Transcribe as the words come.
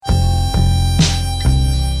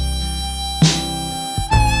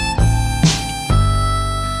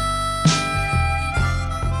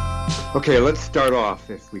Okay, let's start off,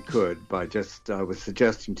 if we could, by just I was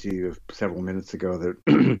suggesting to you several minutes ago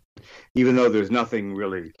that even though there's nothing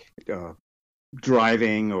really uh,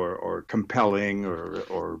 driving or compelling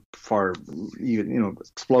or far even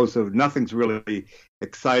explosive, nothing's really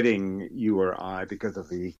exciting you or I because of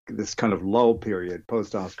the this kind of lull period,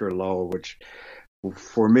 post-Oscar lull, which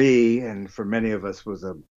for me and for many of us was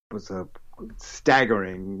a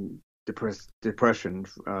staggering depression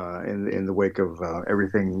in the wake of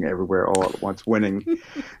everything everywhere all at once winning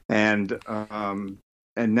and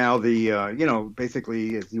now the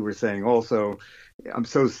basically, as you were saying also, I'm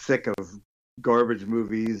so sick of garbage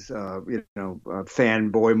movies,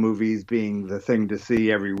 fanboy movies being the thing to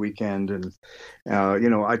see every weekend. And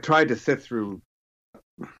I tried to sit through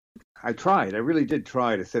I really did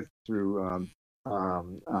try to sit through um,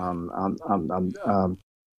 um, um, um, um, um,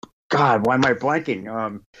 God, why am I blanking?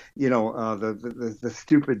 The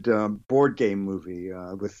stupid board game movie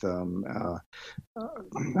with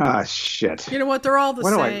shit. You know what? They're all the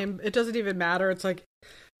What do I? same. It doesn't even matter. It's like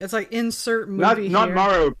insert Not movie not here.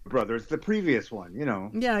 Mario Brothers, the previous one.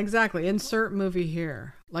 Yeah, exactly. Insert movie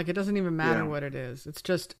here. Like it doesn't even matter Yeah, what it is. It's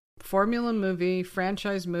just formula movie,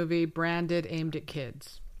 franchise movie, branded, aimed at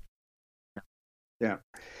kids. yeah,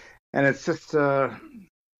 and it's just the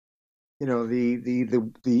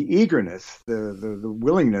eagerness, the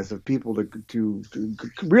willingness of people to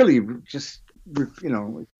really just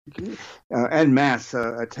en masse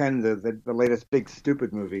attend the latest big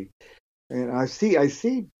stupid movie. And I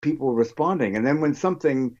see people responding, and then when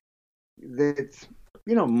something that's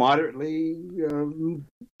moderately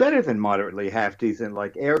better than moderately half decent,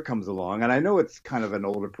 like Air, comes along, and I know it's kind of an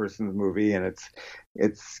older person's movie, and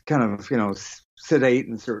it's kind of sedate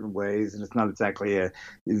in certain ways, and it's not exactly a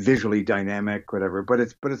visually dynamic, whatever, but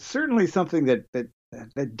it's certainly something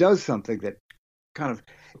that does something that kind of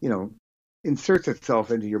you know inserts itself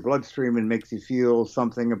into your bloodstream and makes you feel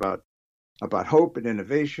something about hope and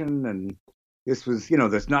innovation. And this was,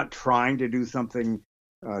 that's not trying to do something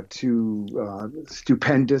too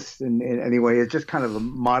stupendous in any way. It's just kind of a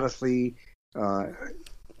modestly uh,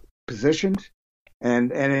 positioned.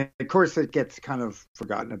 And of course, it gets kind of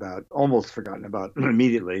almost forgotten about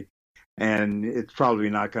immediately. And it's probably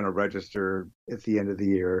not going to register at the end of the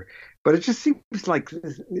year. But it just seems like,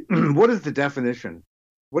 what is the definition?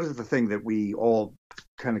 What is the thing that we all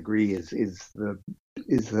kind of agree is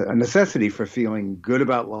a necessity for feeling good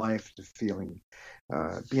about life, to feeling,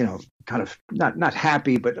 kind of not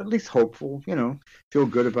happy, but at least hopeful. Feel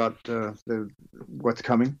good about the what's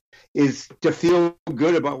coming, is to feel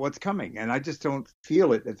good about what's coming, and I just don't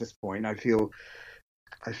feel it at this point. I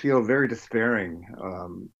feel very despairing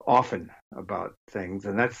often about things,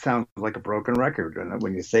 and that sounds like a broken record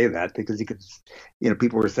when you say that, because you could,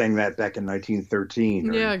 people were saying that back in 1913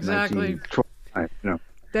 or Yeah, exactly. 1912.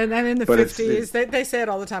 Then and in the But 50s, they say it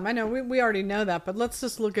all the time. I know we already know that, but let's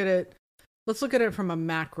just look at it. Let's look at it from a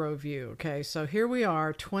macro view, okay? So here we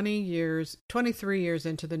are, 23 years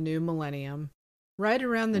into the new millennium. Right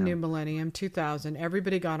around the yeah, new millennium, 2000,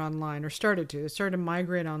 everybody got online, or started to. They started to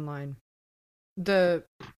migrate online. The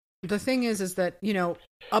thing is that,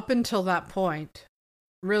 up until that point,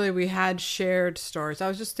 really we had shared stories. I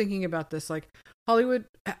was just thinking about this, like Hollywood,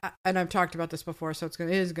 and I've talked about this before, so it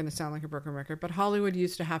is going to sound like a broken record, but Hollywood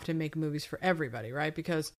used to have to make movies for everybody, right?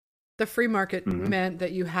 Because the free market hmm meant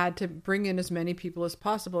that you had to bring in as many people as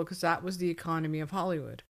possible, because that was the economy of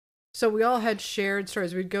Hollywood. So we all had shared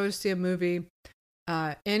stories. We'd go to see a movie,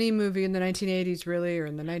 any movie in the 1980s, really, or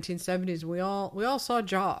in the 1970s. We all saw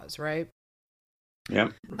Jaws, right? yeah,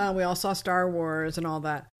 We all saw Star Wars and all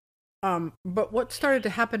that. But what started to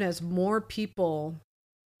happen as more people,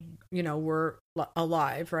 were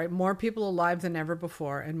alive, right? More people alive than ever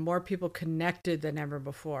before, and more people connected than ever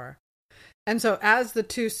before. And so as the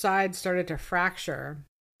two sides started to fracture,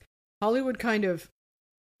 Hollywood kind of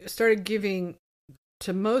started giving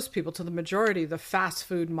to most people, to the majority, the fast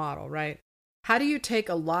food model, right? How do you take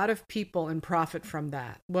a lot of people and profit from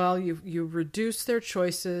that? Well, you reduce their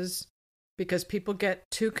choices, because people get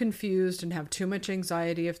too confused and have too much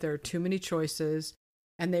anxiety if there are too many choices,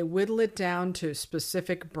 and they whittle it down to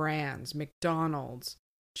specific brands: McDonald's,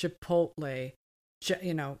 Chipotle,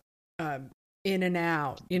 In and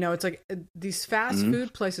Out. It's like these fast hmm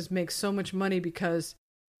food places make so much money because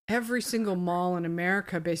every single mall in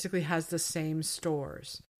America basically has the same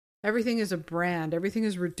stores. Everything is a brand. Everything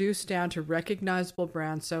is reduced down to recognizable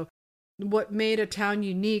brands. So what made a town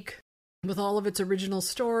unique, with all of its original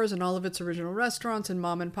stores and all of its original restaurants and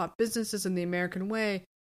mom and pop businesses in the American way,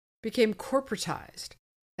 became corporatized.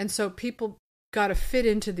 And so people got to fit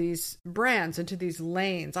into these brands, into these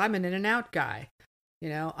lanes. I'm an In-N-Out guy.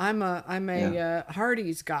 I'm a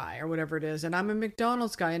Hardee's guy or whatever it is, and I'm a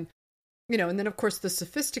McDonald's guy, and and then of course the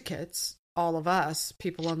sophisticates, all of us,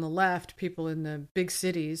 people on the left, people in the big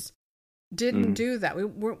cities, didn't do that. We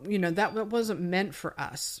were, that wasn't meant for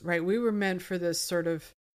us, right? We were meant for this sort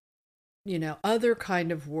of, other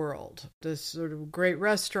kind of world, this sort of great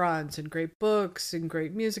restaurants and great books and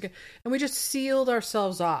great music. And we just sealed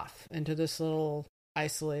ourselves off into this little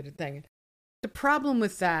isolated thing. The problem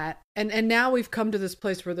with that, and now we've come to this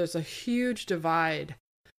place where there's a huge divide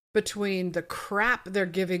between the crap they're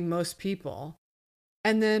giving most people,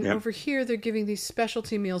 and then over here they're giving these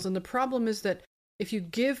specialty meals. And the problem is that if you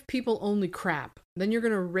give people only crap, then you're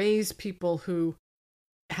going to raise people who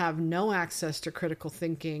have no access to critical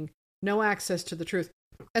thinking, no access to the truth.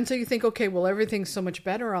 And so you think, okay, well, everything's so much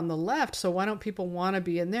better on the left, so why don't people want to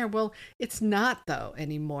be in there? Well, it's not, though,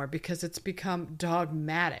 anymore, because it's become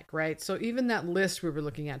dogmatic, right? So even that list we were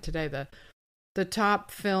looking at today, the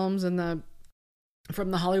top films and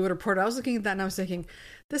from the Hollywood Reporter, I was looking at that and I was thinking,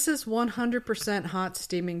 this is 100% hot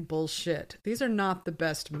steaming bullshit. These are not the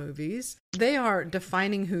best movies. They are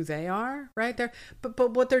defining who they are, right?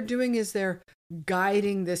 But what they're doing is they're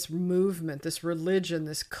guiding this movement, this religion,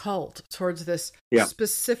 this cult towards this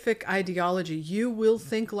specific ideology. You will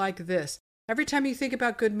think like this. Every time you think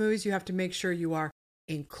about good movies, you have to make sure you are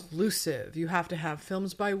inclusive. You have to have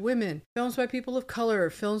films by women, films by people of color,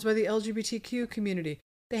 films by the LGBTQ community.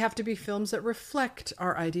 They have to be films that reflect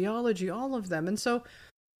our ideology, all of them. And so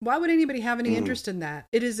why would anybody have any interest in that?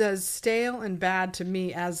 It is as stale and bad to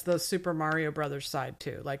me as the Super Mario Brothers side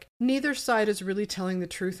too. Like, neither side is really telling the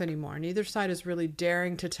truth anymore. Neither side is really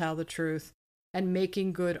daring to tell the truth and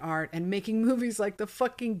making good art and making movies like the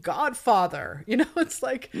fucking Godfather. It's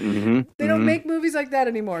like they don't make movies like that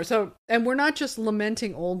anymore. So, and we're not just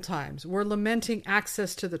lamenting old times. We're lamenting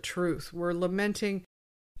access to the truth. We're lamenting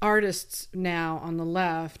artists now on the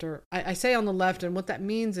left, or I say on the left, and what that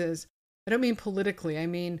means is, I don't mean politically, I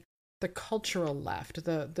mean the cultural left,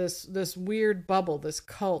 this weird bubble, this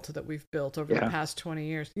cult that we've built over the past 20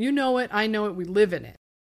 years. You know it, I know it, we live in it.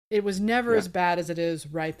 It was never as bad as it is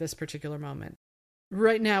right this particular moment.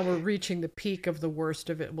 Right now we're reaching the peak of the worst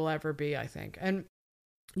of it will ever be, I think. And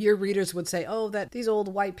your readers would say, oh, that these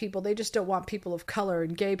old white people, they just don't want people of color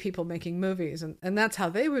and gay people making movies. And that's how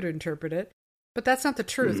they would interpret it. But that's not the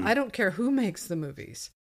truth. I don't care who makes the movies.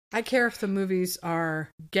 I care if the movies are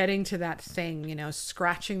getting to that thing,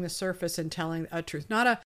 scratching the surface and telling a truth, not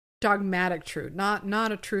a dogmatic truth,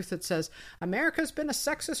 not a truth that says America's been a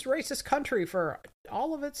sexist, racist country for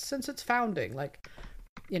all of it since its founding. Like,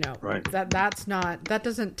 that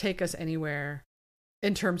doesn't take us anywhere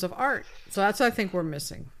in terms of art. So that's what I think we're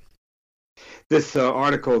missing. This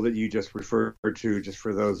article that you just referred to, just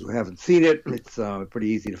for those who haven't seen it, it's pretty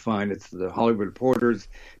easy to find. It's the Hollywood Reporter's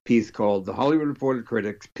piece called "The Hollywood Reporter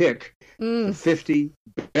Critics Pick the 50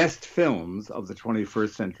 Best Films of the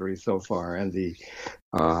 21st Century So Far," and the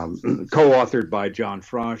co-authored by John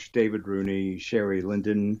Frosch, David Rooney, Sherry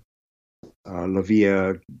Linden,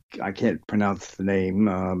 Lavia, I can't pronounce the name,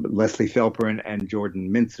 Leslie Felper, and Jordan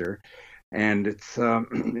Mincer. And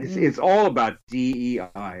it's all about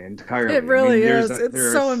DEI entirely. It really is.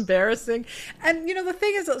 It's so embarrassing. And the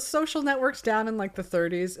thing is that Social Network's down in like the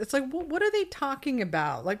 30s. It's like, what are they talking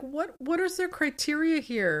about? Like, what is their criteria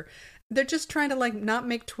here? They're just trying to like not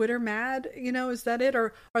make Twitter mad. Is that it?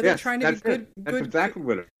 Or are they trying to be good? That's exactly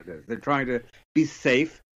what it is. They're trying to be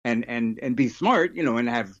safe and be smart, and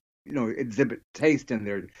have exhibit taste in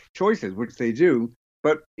their choices, which they do.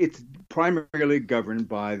 But it's primarily governed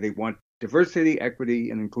by, they want diversity,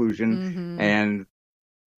 equity, and inclusion, and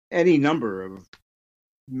any number of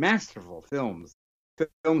masterful films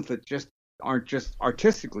that just aren't just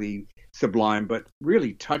artistically sublime, but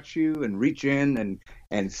really touch you and reach in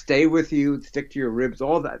and stay with you, stick to your ribs,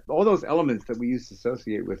 all those elements that we used to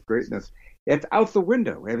associate with greatness. It's out the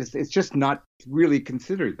window. It's just not really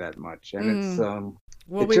considered that much, and it's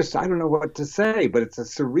I don't know what to say, but it's a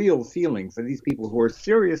surreal feeling for these people who are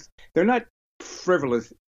serious. They're not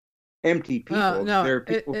frivolous, empty people. They're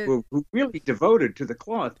people who are really devoted to the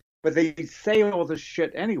cloth, but they say all this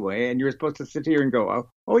shit anyway, and you're supposed to sit here and go,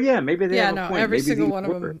 oh yeah, maybe they have a point. Every maybe single one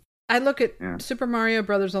of them. I look at Super Mario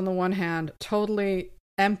Brothers on the one hand, totally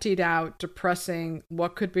emptied out, depressing,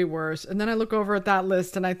 what could be worse? And then I look over at that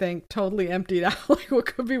list and I think, totally emptied out, like what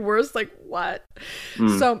could be worse? Like what?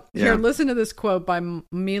 So here, listen to this quote by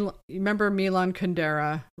remember Milan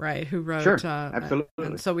Kundera, right? Who wrote, sure, absolutely.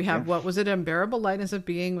 And so we have, what was it? Unbearable Lightness of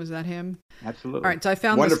Being. Was that him? Absolutely. All right. So I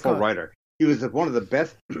found wonderful this quote. Writer. He was one of the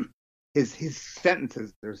best. His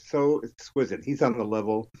sentences, they're so exquisite. He's on the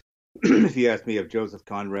level, if you ask me, of Joseph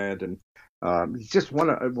Conrad, and he's just one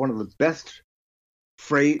of the best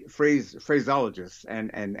phraseologists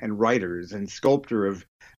and writers and sculptor of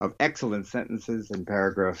excellent sentences and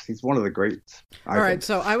paragraphs. He's one of the greats. All right.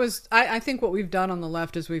 So I think what we've done on the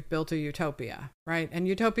left is we've built a utopia, right? And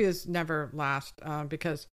utopias never last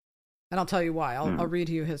because, and I'll tell you why. I'll read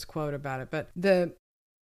you his quote about it. But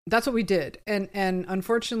that's what we did. And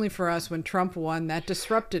unfortunately for us, when Trump won, that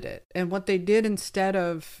disrupted it. And what they did, instead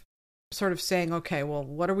of sort of saying, okay, well,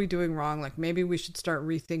 what are we doing wrong? Like, maybe we should start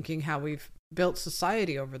rethinking how we've built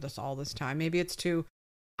society over all this time. Maybe it's too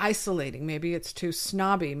isolating. Maybe it's too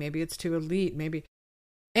snobby. Maybe it's too elite. Maybe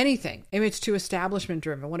anything. Maybe it's too establishment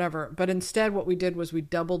driven, whatever. But instead, what we did was we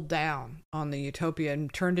doubled down on the utopia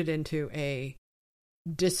and turned it into a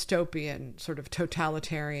dystopian, sort of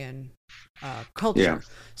totalitarian culture. Yeah.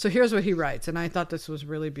 So here's what he writes, and I thought this was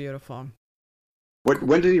really beautiful.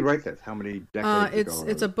 When did he write this? How many decades ago?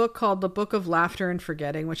 It's a book called The Book of Laughter and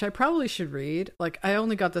Forgetting, which I probably should read. Like, I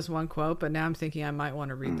only got this one quote, but now I'm thinking I might want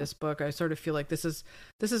to read this book. I sort of feel like this is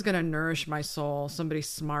going to nourish my soul. Somebody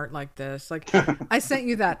smart like this. Like, I sent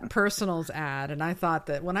you that Personals ad, and I thought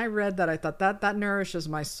that when I read that, I thought that nourishes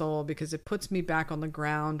my soul because it puts me back on the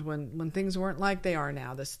ground when things weren't like they are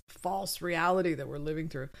now. This false reality that we're living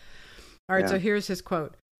through. All right, so here's his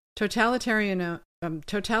quote.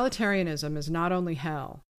 Totalitarianism is not only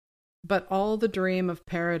hell, but all the dream of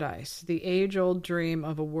paradise, the age-old dream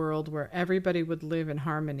of a world where everybody would live in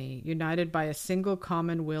harmony, united by a single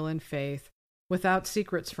common will and faith, without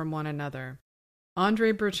secrets from one another.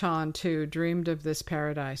 André Breton, too, dreamed of this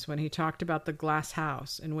paradise when he talked about the glass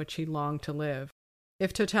house in which he longed to live.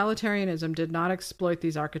 If totalitarianism did not exploit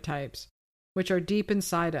these archetypes, which are deep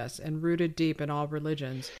inside us and rooted deep in all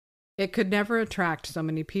religions, it could never attract so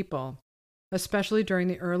many people, especially during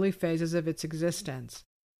the early phases of its existence.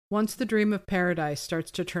 Once the dream of paradise starts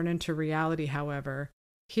to turn into reality, however,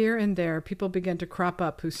 here and there people begin to crop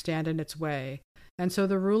up who stand in its way, and so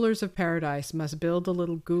the rulers of paradise must build a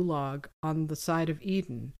little gulag on the side of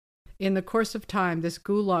Eden. In the course of time, this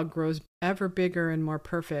gulag grows ever bigger and more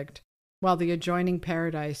perfect, while the adjoining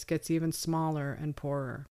paradise gets even smaller and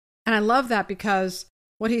poorer. And I love that because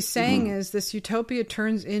what he's saying is this utopia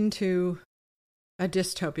turns into a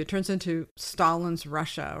dystopia, turns into Stalin's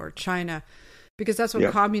Russia or China, because that's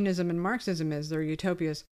what communism and Marxism is. They're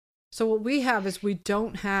utopias. So what we have is we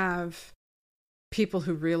don't have people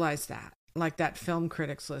who realize that, like that film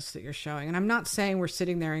critics list that you're showing. And I'm not saying we're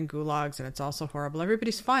sitting there in gulags and it's also horrible.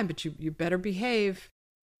 Everybody's fine, but you better behave.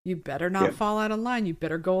 You better not fall out of line. You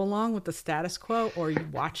better go along with the status quo or you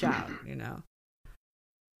watch out, you know.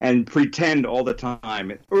 And pretend all the time,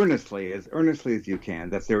 as earnestly as you can,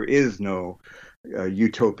 that there is no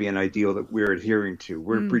utopian ideal that we're adhering to.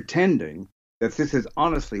 We're pretending that this is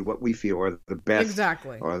honestly what we feel are the best,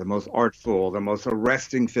 or the most artful, the most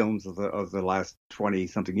arresting films of the last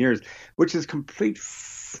 20-something years, which is complete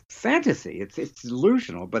fantasy. It's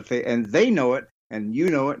delusional, but they know it, and you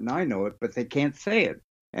know it, and I know it, but they can't say it.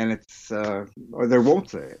 And it's, or they won't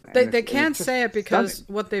say it. They can't say it because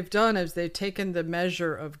what they've done is they've taken the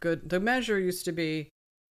measure of good. The measure used to be,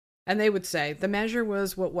 and they would say, the measure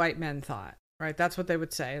was what white men thought, right? That's what they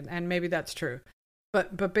would say. And maybe that's true.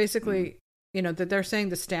 But basically, you know, that they're saying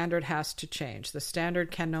the standard has to change. The standard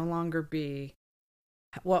can no longer be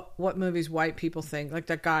what movies white people think. Like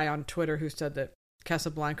that guy on Twitter who said that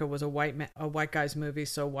Casablanca was a white guy's movie,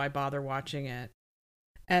 so why bother watching it?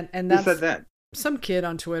 And that's, who said that? Some kid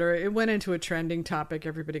on Twitter. It went into a trending topic.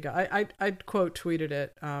 Everybody got. I quote tweeted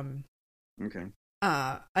it. Okay.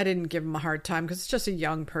 I didn't give him a hard time because it's just a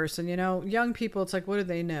young person. You know, young people. It's like, what do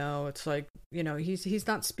they know? It's like, you know, he's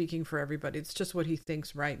not speaking for everybody. It's just what he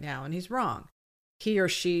thinks right now, and he's wrong. He or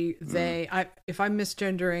she, they. If I'm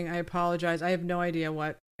misgendering, I apologize. I have no idea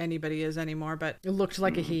what anybody is anymore, but it looked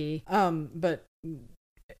like a he. But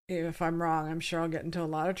if I'm wrong, I'm sure I'll get into a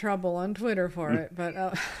lot of trouble on Twitter for it.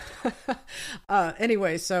 But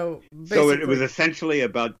anyway, so it was essentially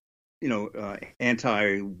about, you know,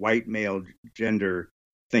 anti-white male gender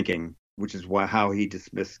thinking, which is how he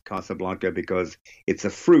dismissed Casablanca, because it's a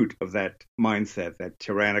fruit of that mindset, that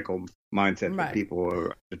tyrannical mindset that people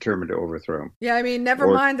are determined to overthrow. Yeah, I mean, never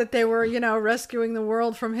mind that they were, you know, rescuing the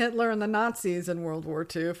world from Hitler and the Nazis in World War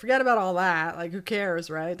II. Forget about all that. Like, who cares,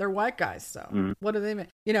 right? They're white guys, so what do they mean?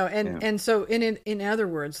 You know, and so in other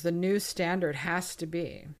words, the new standard has to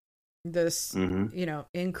be this, you know,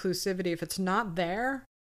 inclusivity. If it's not there,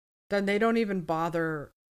 then they don't even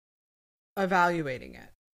bother evaluating it.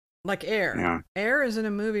 Like Air. Yeah. Air isn't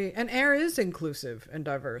a movie, and Air is inclusive and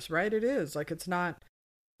diverse, right? It is. Like, it's not.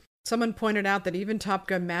 Someone pointed out that even Top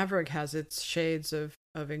Gun Maverick has its shades of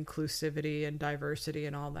inclusivity and diversity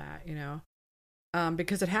and all that, you know?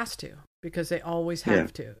 because it has to, because they always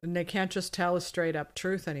have to. And they can't just tell a straight up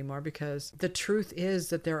truth anymore, because the truth is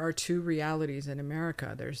that there are two realities in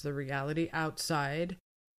America. There's the reality outside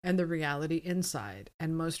and the reality inside.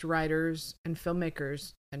 And most writers and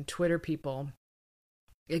filmmakers and Twitter people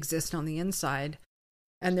exist on the inside,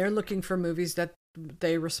 and they're looking for movies that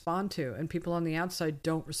they respond to, and people on the outside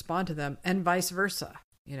don't respond to them, and vice versa,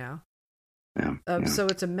 you know? So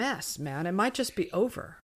it's a mess, man. It might just be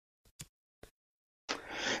over.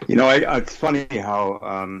 You know, it's funny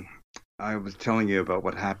how I was telling you about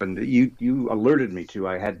what happened. You alerted me to.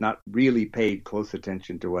 I had not really paid close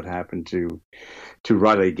attention to what happened to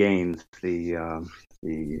Riley Gaines, the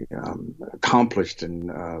accomplished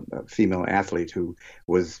and female athlete who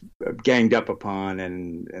was ganged up upon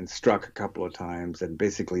and struck a couple of times and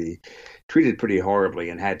basically treated pretty horribly,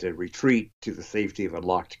 and had to retreat to the safety of a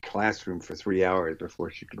locked classroom for 3 hours before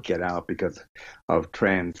she could get out because of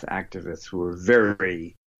trans activists who were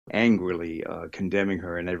very angrily condemning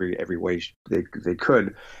her in every way they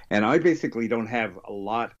could. And I basically don't have a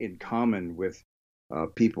lot in common with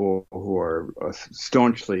people who are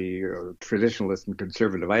staunchly traditionalist and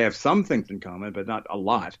conservative. I have some things in common, but not a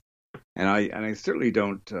lot. And I certainly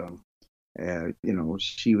don't. You know,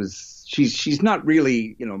 she's not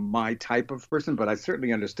really, you know, my type of person, but I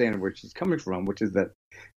certainly understand where she's coming from, which is that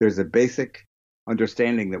there's a basic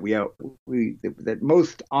understanding that that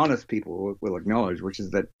most honest people will acknowledge, which is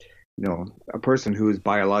that, you know, a person who is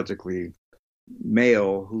biologically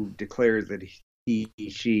male who declares that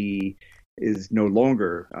she is no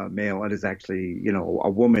longer male and is actually, you know, a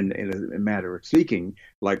woman in a matter of speaking,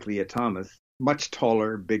 like Leah Thomas, much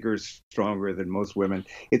taller, bigger, stronger than most women.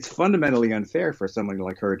 It's fundamentally unfair for someone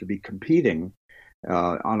like her to be competing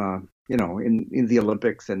on a, you know, in the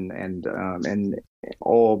Olympics and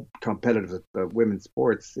all competitive women's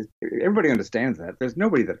sports. Everybody understands that. There's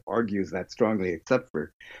nobody that argues that strongly except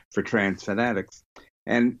for trans fanatics.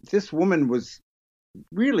 And this woman was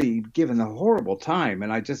really given a horrible time,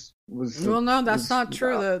 and I just was. Well, no, that's not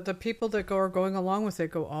true. The people that are going along with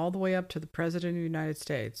it go all the way up to the President of the United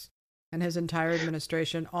States and his entire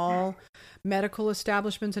administration, all medical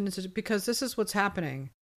establishments, and it's because this is what's happening.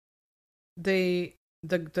 The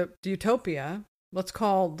utopia, let's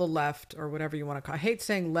call the left, or whatever you want to call it. I hate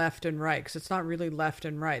saying left and right, because it's not really left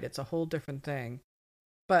and right. It's a whole different thing.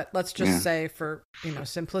 But let's just say, for, you know,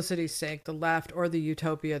 simplicity's sake, the left, or the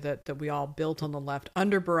utopia that we all built on the left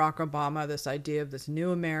under Barack Obama, this idea of this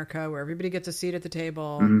new America where everybody gets a seat at the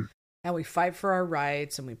table, and we fight for our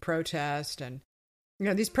rights and we protest. And, you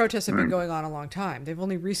know, these protests have been going on a long time. They've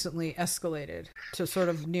only recently escalated to sort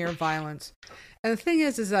of near violence. And the thing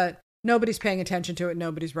is that nobody's paying attention to it.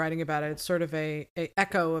 Nobody's writing about it. It's sort of a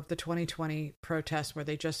echo of the 2020 protests, where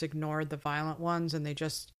they just ignored the violent ones and they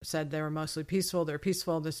just said they were mostly peaceful. They're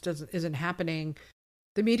peaceful. This isn't happening.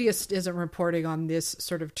 The media isn't reporting on this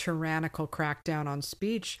sort of tyrannical crackdown on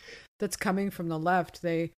speech that's coming from the left.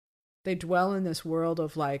 They dwell in this world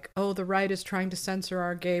of like, oh, the right is trying to censor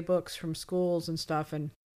our gay books from schools and stuff. And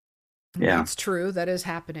it's true, that is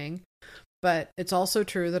happening. But it's also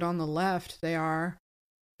true that on the left, they are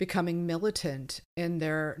becoming militant in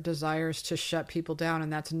their desires to shut people down.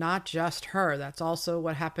 And that's not just her. That's also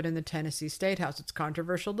what happened in the Tennessee State House. It's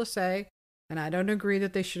controversial to say, and I don't agree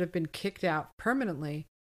that they should have been kicked out permanently.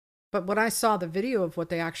 But when I saw the video of what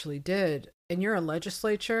they actually did, and you're a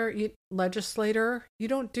legislator, you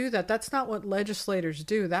don't do that. That's not what legislators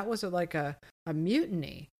do. That was like a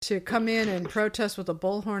mutiny, to come in and protest with a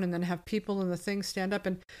bullhorn and then have people in the thing stand up.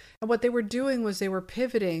 And what they were doing was they were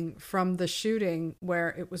pivoting from the shooting where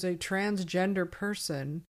it was a transgender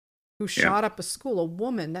person who shot up a school, a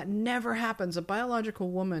woman. That never happens. A biological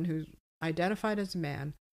woman who's identified as a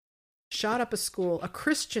man shot up a school, a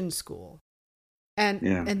Christian school. And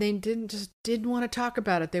they didn't want to talk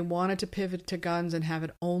about it. They wanted to pivot to guns and have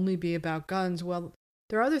it only be about guns. Well,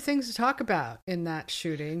 there are other things to talk about in that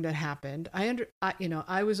shooting that happened.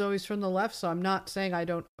 I was always from the left, so I'm not saying I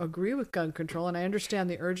don't agree with gun control, and I understand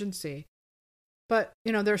the urgency. But,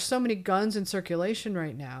 you know, there's so many guns in circulation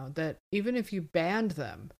right now that even if you banned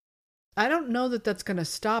them, I don't know that that's going to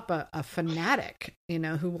stop a fanatic, you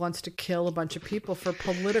know, who wants to kill a bunch of people for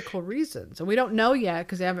political reasons. And we don't know yet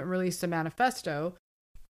because they haven't released a manifesto.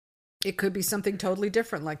 It could be something totally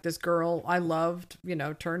different, like this girl I loved, you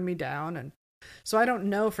know, turned me down. And so I don't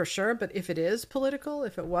know for sure, but if it is political,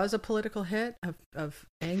 if it was a political hit of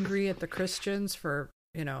angry at the Christians for,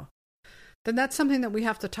 you know, then that's something that we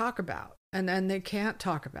have to talk about. And then they can't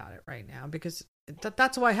talk about it right now, because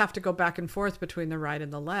that's why I have to go back and forth between the right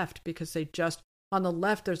and the left, because on the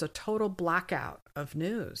left, there's a total blackout of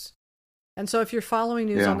news. And so if you're following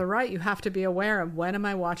news on the right, you have to be aware of, when am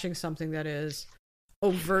I watching something that is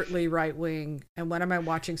overtly right wing, and when am I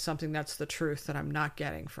watching something that's the truth that I'm not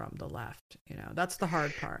getting from the left? That's the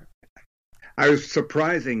hard part. I was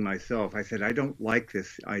surprising myself. I said, I don't like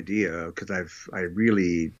this idea because I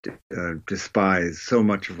really despise so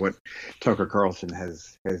much of what Tucker Carlson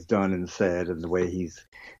has done and said, and the way he's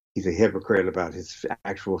a hypocrite about his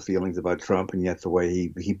actual feelings about Trump, and yet the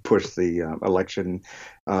way he pushed the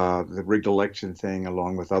the rigged election thing,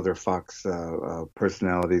 along with other Fox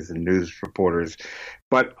personalities and news reporters.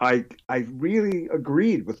 But I really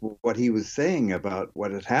agreed with what he was saying about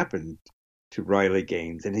what had happened to Riley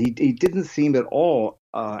Gaines, and he didn't seem at all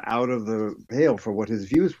out of the pale for what his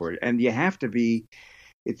views were. And you have to be.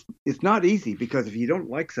 It's not easy, because if you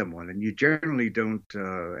don't like someone and you generally don't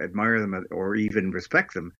admire them or even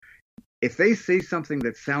respect them, if they say something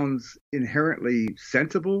that sounds inherently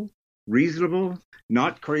sensible, reasonable,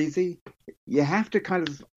 not crazy, you have to kind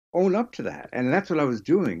of own up to that. And that's what I was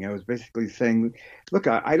doing. I was basically saying, look,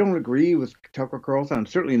 I don't agree with Tucker Carlson. I'm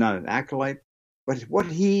certainly not an acolyte. But what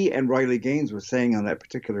he and Riley Gaines were saying on that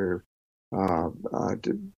particular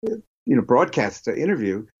broadcast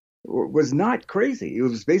interview was not crazy. It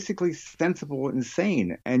was basically sensible and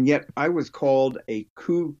sane. And yet I was called a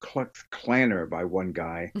Ku Klux Klanner by one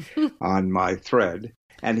guy on my thread.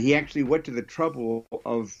 And he actually went to the trouble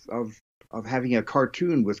of having a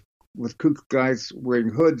cartoon with Ku guys wearing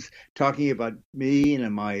hoods talking about me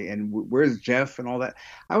and where's Jeff and all that.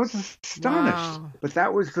 I was astonished. Wow. But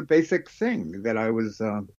that was the basic thing that I was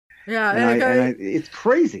it's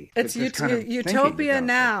crazy. It's utopia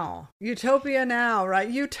now. Utopia now, right?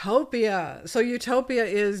 Utopia. So utopia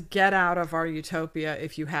is get out of our utopia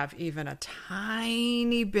if you have even a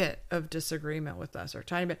tiny bit of disagreement with us, or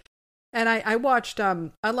tiny bit. And I watched,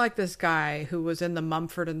 I like this guy who was in the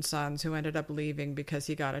Mumford and Sons, who ended up leaving because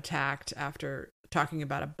he got attacked after talking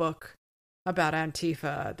about a book about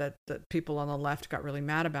Antifa that people on the left got really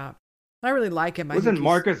mad about. I really like him. Wasn't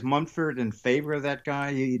Marcus Mumford in favor of that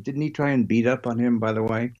guy? Didn't he try and beat up on him, by the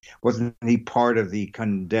way? Wasn't he part of the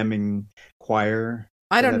condemning choir?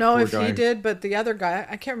 I don't know if he did, but the other guy,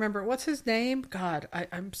 I can't remember. What's his name? God,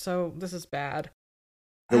 this is bad.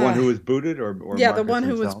 The one who was booted, or yeah, Marcus the one who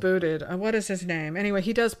himself? was booted. What is his name? Anyway,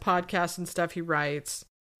 he does podcasts and stuff. He writes.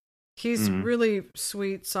 He's really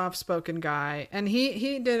sweet, soft-spoken guy. And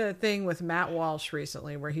he did a thing with Matt Walsh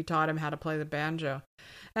recently where he taught him how to play the banjo.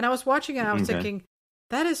 And I was watching it and I was thinking,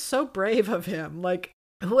 that is so brave of him. Like,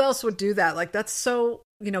 who else would do that? Like, that's so,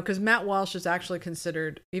 because Matt Walsh is actually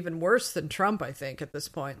considered even worse than Trump, I think, at this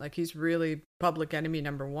point. Like, he's really public enemy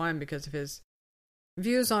number one because of his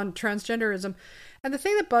views on transgenderism. And the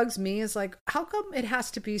thing that bugs me is, like, how come it has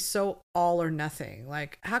to be so all or nothing?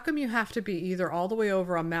 Like, how come you have to be either all the way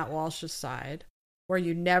over on Matt Walsh's side, where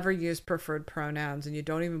you never use preferred pronouns and you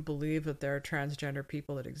don't even believe that there are transgender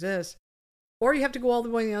people that exist, or you have to go all the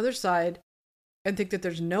way on the other side and think that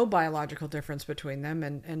there's no biological difference between them,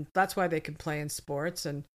 and that's why they can play in sports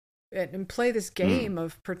and play this game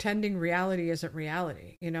of pretending reality isn't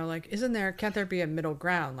reality. Like, can't there be a middle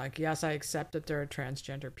ground? Like, yes, I accept that there are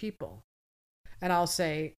transgender people. And I'll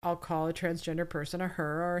call a transgender person a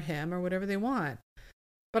her or a him or whatever they want.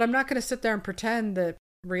 But I'm not going to sit there and pretend that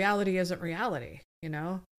reality isn't reality.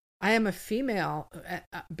 I am a female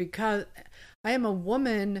because I am a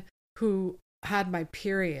woman who had my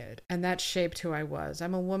period, and that shaped who I was.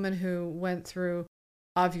 I'm a woman who went through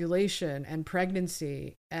ovulation and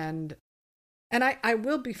pregnancy, and I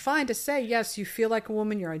will be fine to say, yes, you feel like a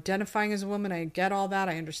woman, you're identifying as a woman, I get all that,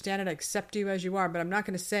 I understand it, I accept you as you are, but I'm not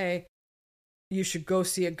going to say you should go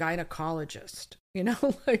see a gynecologist,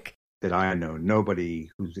 like. That I know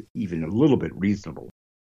nobody who's even a little bit reasonable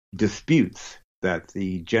disputes that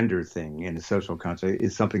the gender thing in the social context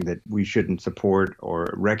is something that we shouldn't support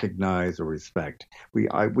or recognize or respect. We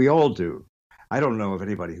all do. I don't know of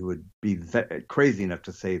anybody who would be crazy enough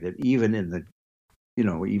to say that even in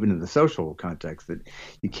the social context that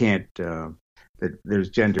you can't that there's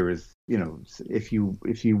gender is, if you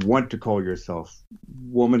want to call yourself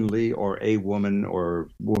womanly or a woman or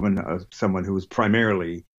someone who is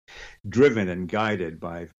primarily driven and guided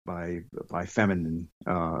by feminine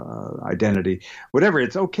identity, whatever,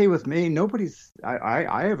 it's okay with me.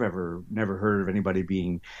 I have never heard of anybody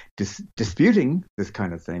being disputing this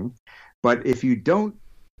kind of thing. But if you don't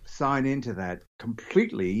sign into that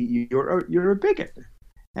completely, you're a bigot.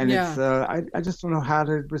 And it's I just don't know how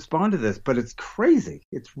to respond to this, but it's crazy.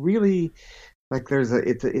 It's really like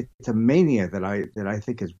it's a mania that I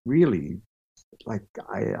think is really, like,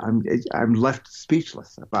 I'm left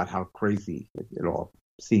speechless about how crazy it all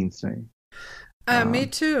seems to me. Me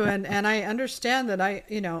too, and I understand that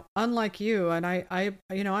unlike you, and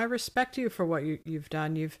I respect you for what you've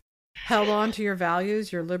done. held on to your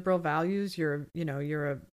values, your liberal values. You're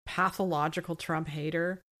a pathological Trump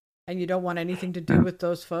hater, and you don't want anything to do with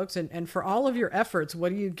those folks. And for all of your efforts, what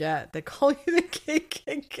do you get? They call you the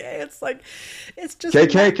KKK. It's like, it's just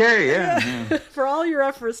KKK. Yeah. For all your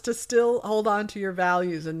efforts to still hold on to your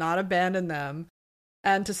values and not abandon them,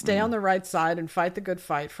 and to stay on the right side and fight the good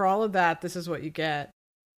fight. For all of that, this is what you get.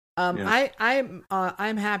 I'm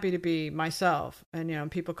happy to be myself,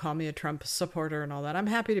 and people call me a Trump supporter and all that. I'm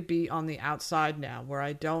happy to be on the outside now, where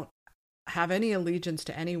I don't have any allegiance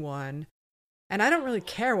to anyone, and I don't really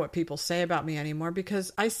care what people say about me anymore,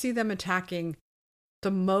 because I see them attacking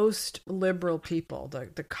the most liberal people,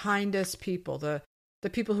 the kindest people, the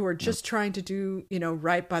people who are just trying to do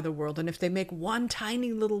right by the world. And if they make one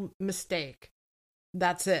tiny little mistake,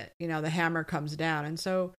 that's it. The hammer comes down, and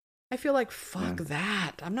so I feel like, fuck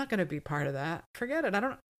that. I'm not going to be part of that. Forget it. I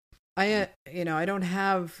don't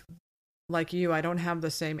have, like you, I don't have the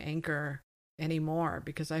same anchor anymore,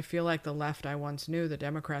 because I feel like the left I once knew, the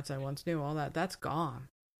Democrats I once knew, all that's gone.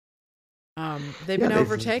 They've been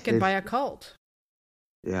overtaken by a cult.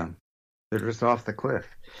 Yeah. They're just off the cliff.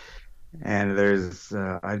 And there's,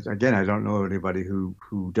 I don't know anybody who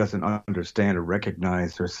doesn't understand or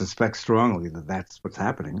recognize or suspect strongly that that's what's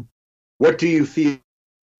happening. What do you feel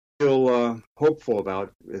hopeful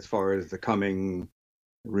about as far as the coming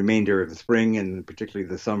remainder of the spring and particularly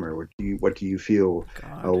the summer? What do you feel?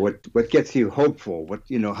 What gets you hopeful?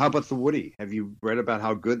 How about the Woody? Have you read about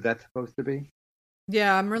how good that's supposed to be?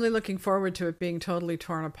 Yeah, I'm really looking forward to it being totally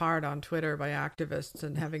torn apart on Twitter by activists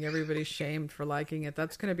and having everybody shamed for liking it.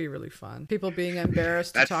 That's going to be really fun. People being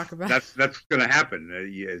embarrassed to talk about. That's going to happen.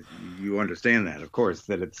 You understand that, of course,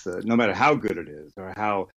 that it's no matter how good it is or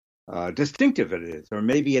how distinctive it is, or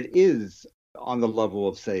maybe it is on the level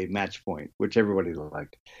of, say, Match Point, which everybody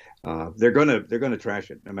liked. They're gonna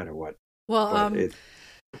trash it no matter what. Well,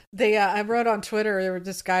 I wrote on Twitter.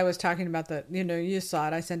 This guy was talking about you saw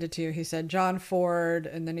it. I sent it to you. He said John Ford,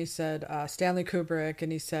 and then he said Stanley Kubrick,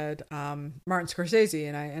 and he said Martin Scorsese,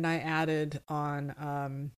 and I added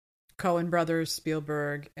on Coen Brothers,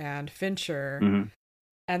 Spielberg, and Fincher. Mm-hmm.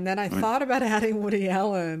 And then I thought about adding Woody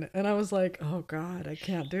Allen, and I was like, oh, God, I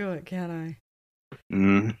can't do it, can I?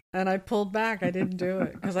 Mm-hmm. And I pulled back. I didn't do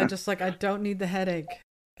it because I don't need the headache.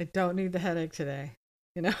 I don't need the headache today,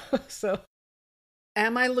 So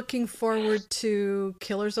am I looking forward to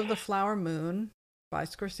Killers of the Flower Moon by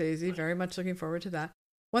Scorsese? Very much looking forward to that.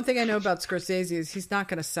 One thing I know about Scorsese is he's not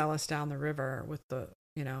going to sell us down the river with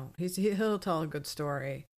he'll tell a good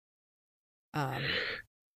story.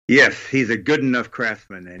 Yes, he's a good enough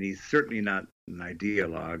craftsman, and he's certainly not an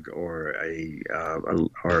ideologue or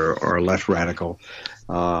a left radical.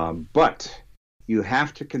 But you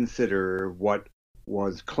have to consider what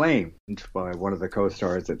was claimed by one of the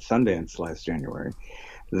co-stars at Sundance last January,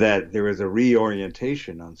 that there was a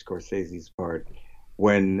reorientation on Scorsese's part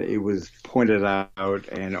when it was pointed out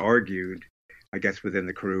and argued, I guess, within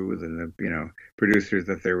the crew and the producers,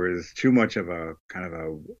 that there was too much of a kind of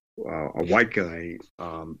a white guy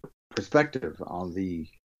perspective on the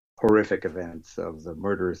horrific events of the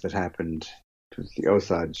murders that happened to the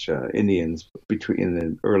Osage Indians in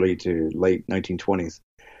the early to late 1920s,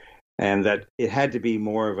 and that it had to be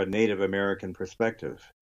more of a Native American perspective.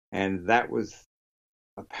 And that was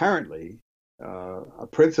apparently a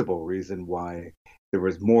principal reason why there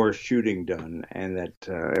was more shooting done, and that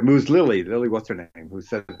it was Lily, what's her name, who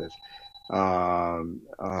said this,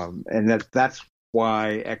 and that's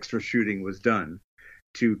why extra shooting was done,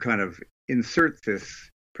 to kind of insert this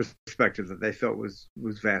perspective that they felt was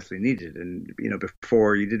vastly needed. And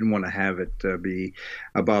before, you didn't want to have it be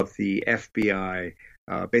about the FBI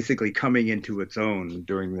basically coming into its own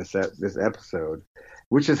during this episode,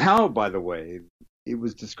 which is how, by the way, it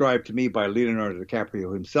was described to me by Leonardo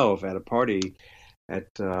DiCaprio himself at a party a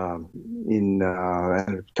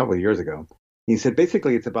couple of years ago. He said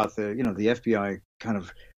basically it's about the FBI kind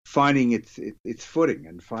of finding its footing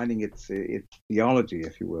and finding its theology,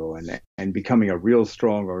 if you will, and becoming a real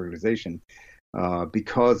strong organization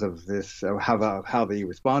because of this, how they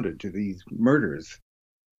responded to these murders.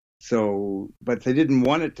 So, but they didn't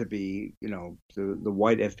want it to be, the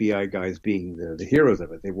white FBI guys being the heroes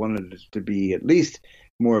of it. They wanted it to be at least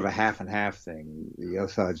more of a half and half thing. The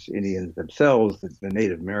Osage Indians themselves, the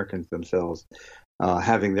Native Americans themselves,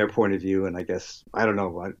 having their point of view. And I guess, I don't know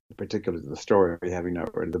what particularly the story, having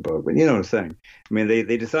not read the book, but you know what I'm saying? I mean,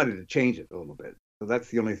 they decided to change it a little bit. So that's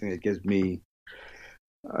the only thing that gives me,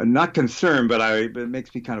 not concern, but it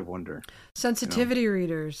makes me kind of wonder. Sensitivity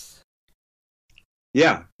readers.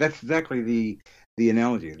 Yeah, that's exactly the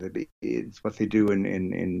analogy. It's what they do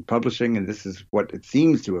in publishing, and this is what it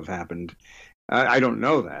seems to have happened I don't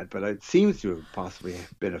know that, but it seems to have possibly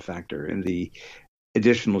been a factor in the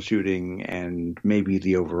additional shooting and maybe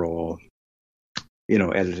the overall,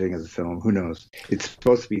 editing of the film. Who knows? It's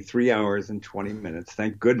supposed to be 3 hours and 20 minutes.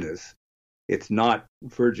 Thank goodness it's not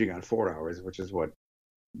verging on 4 hours, which is what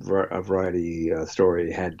a Variety story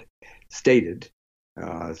had stated.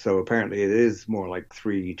 So apparently it is more like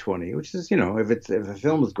 320, which is, if a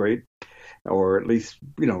film is great, or at least,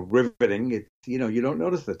 riveting, it's, you don't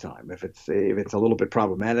notice the time. If it's a little bit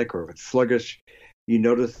problematic or if it's sluggish, you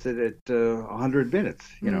notice it at 100 minutes.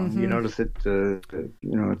 You notice it.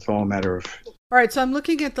 It's all a matter of. All right, so I'm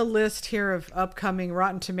looking at the list here of upcoming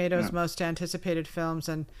Rotten Tomatoes most anticipated films,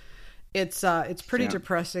 and it's pretty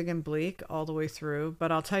depressing and bleak all the way through.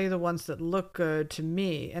 But I'll tell you the ones that look good to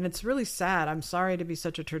me, and it's really sad. I'm sorry to be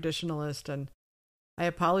such a traditionalist, and I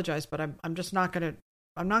apologize, but I'm just not gonna.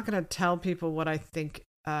 I'm not going to tell people what I think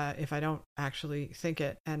if I don't actually think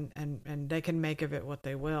it, and they can make of it what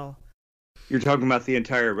they will. You're talking about the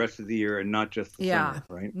entire rest of the year and not just the summer,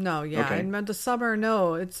 right? No, yeah. Okay. And the summer,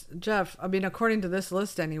 no, it's Jeff. I mean, according to this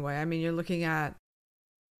list anyway, I mean, you're looking at,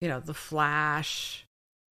 The Flash,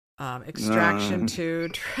 Extraction 2,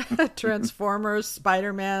 Transformers,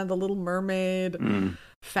 Spider-Man, The Little Mermaid,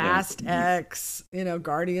 Fast X,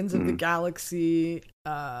 Guardians of the Galaxy,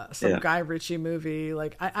 some Guy Ritchie movie.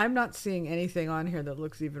 Like, I'm not seeing anything on here that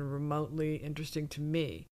looks even remotely interesting to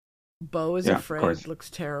me. Beau is Afraid looks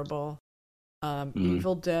terrible.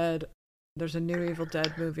 Evil Dead, there's a new Evil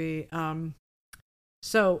Dead movie.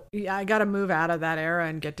 So I got to move out of that era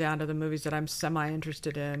and get down to the movies that I'm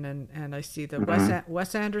semi-interested in. And I see the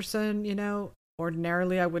Wes Anderson,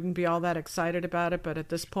 ordinarily I wouldn't be all that excited about it, but at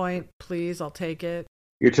this point, please, I'll take it.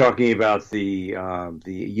 You're talking about the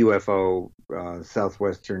UFO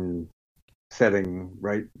southwestern setting,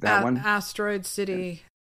 right? That one? Asteroid City.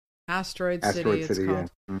 Asteroid City, it's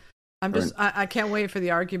called. Yeah. I can't wait for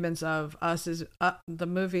the arguments of us is the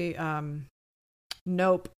movie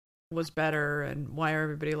Nope was better, and why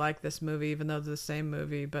everybody liked this movie, even though it's the same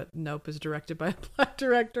movie, but Nope is directed by a black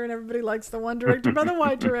director and everybody likes the one directed by the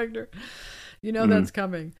white director. That's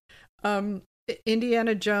coming.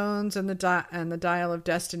 Indiana Jones and the Dial of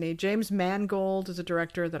Destiny. James Mangold is a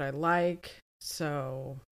director that I like,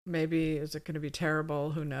 so maybe is it going to be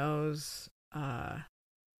terrible? Who knows?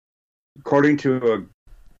 According to a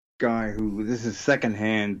guy who, this is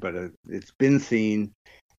secondhand, but it's been seen,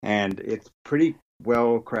 and it's pretty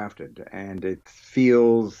well crafted, and it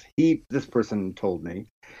feels, this person told me,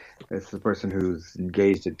 it's the person who's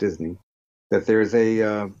engaged at Disney, that there's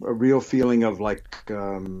a real feeling of like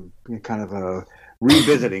kind of a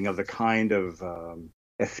revisiting of the kind of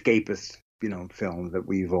escapist film that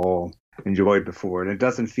we've all enjoyed before. And it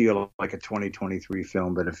doesn't feel like a 2023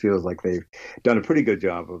 film, but it feels like they've done a pretty good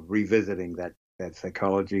job of revisiting that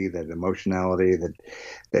psychology, that emotionality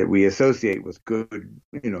that we associate with good,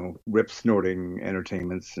 rip snorting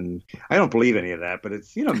entertainments. And I don't believe any of that, but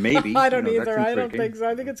it's, maybe. I don't either. I don't think so.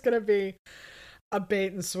 I think it's going to be a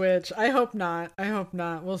bait and switch. I hope not.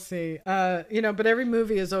 We'll see. But every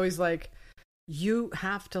movie is always like, you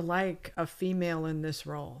have to like a female in this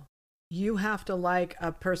role. You have to like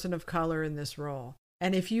a person of color in this role.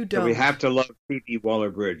 And if you don't, so we have to love Phoebe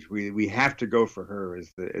Waller-Bridge. We have to go for her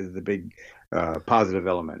as the big positive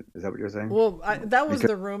element. Is that what you're saying? Well, that was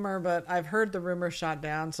the rumor, but I've heard the rumor shot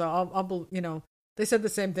down. So I'll they said the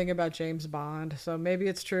same thing about James Bond. So maybe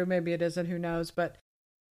it's true, maybe it isn't. Who knows? But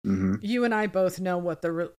you and I both know what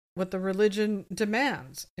the religion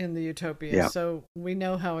demands in the utopia. Yeah. So we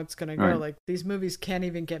know how it's going to go. Right. Like, these movies can't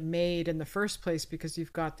even get made in the first place because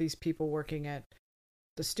you've got these people working at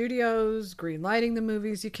the studios, green lighting the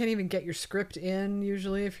movies. You can't even get your script in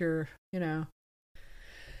usually if you're,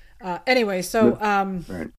 anyway. So,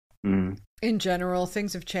 right. In general,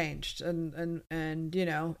 things have changed, and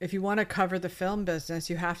if you want to cover the film business,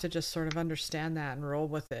 you have to just sort of understand that and roll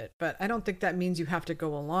with it. But I don't think that means you have to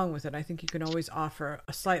go along with it. I think you can always offer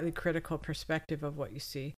a slightly critical perspective of what you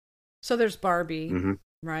see. So there's Barbie,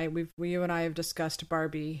 right? You and I have discussed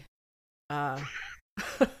Barbie on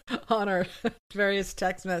our various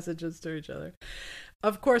text messages to each other.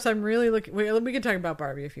 Of course, I'm really looking. We can talk about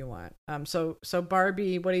Barbie if you want. So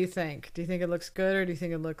Barbie, what do you think? Do you think it looks good, or do you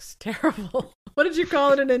think it looks terrible? What did you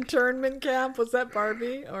call it? An internment camp? Was that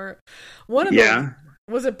Barbie, or one of them?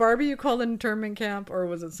 Was it Barbie you called an internment camp, or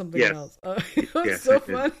was it something else? Oh, it was so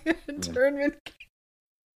funny. Internment camp.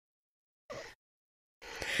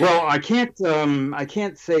 Well, I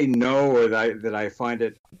can't say no, or that I find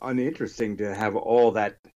it uninteresting to have all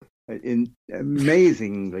that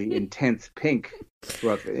amazingly intense pink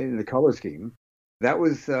throughout in the color scheme. That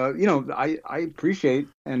was, I appreciate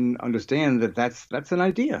and understand that that's an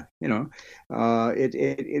idea.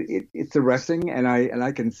 It's arresting, and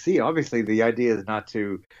I can see, obviously, the idea is not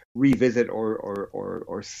to revisit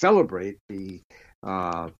or celebrate the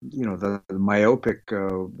myopic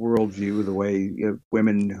worldview, the way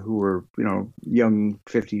women who were young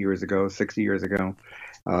 50 years ago, 60 years ago,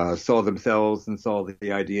 saw themselves and saw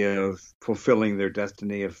the idea of fulfilling their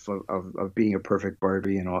destiny of being a perfect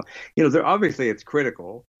Barbie and all. There obviously it's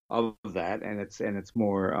critical of that, and it's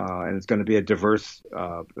more and it's going to be a diverse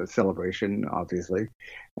celebration, obviously,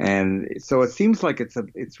 and so it seems like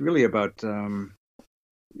it's really about.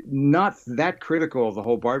 Not that critical of the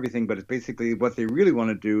whole Barbie thing, but it's basically what they really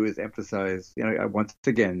want to do is emphasize, once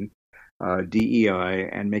again, DEI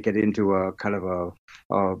and make it into a kind of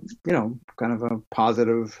kind of a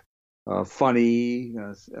positive, funny,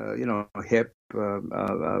 hip,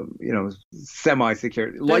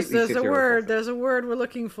 semi-secure, lightly There's a satirical. word. There's a word we're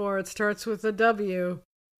looking for. It starts with a W.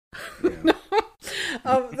 Yeah.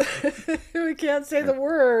 We can't say the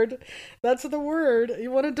word. That's the word.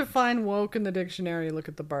 You want to define woke in the dictionary, look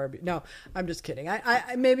at the Barbie. No, I'm just kidding.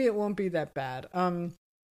 I maybe it won't be that bad.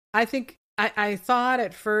 I think I thought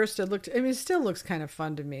at first it still looks kind of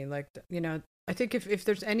fun to me. Like, I think if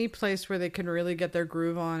there's any place where they can really get their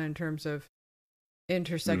groove on in terms of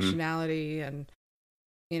intersectionality and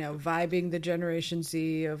vibing the Generation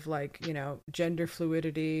Z of gender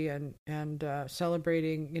fluidity and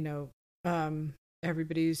celebrating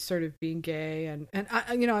everybody's sort of being gay and I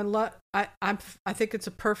think it's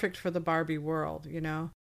a perfect for the Barbie world.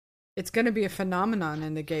 It's going to be a phenomenon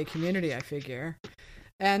in the gay community, I figure,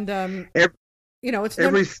 and it's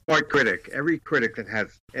every smart critic, every critic that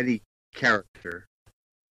has any character.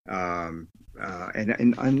 And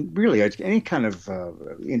really any kind of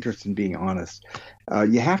interest in being honest,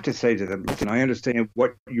 you have to say to them, listen, I understand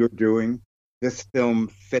what you're doing. This film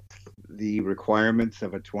fits the requirements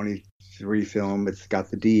of a 23 film. It's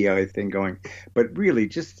got the DEI thing going. But really,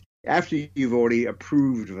 just after you've already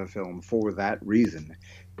approved of a film for that reason,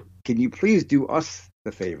 can you please do us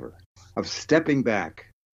the favor of stepping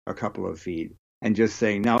back a couple of feet and just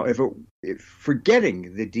saying, now, if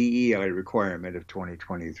forgetting the DEI requirement of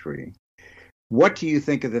 2023, what do you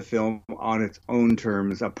think of the film on its own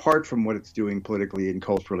terms, apart from what it's doing politically and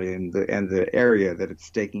culturally and the area that it's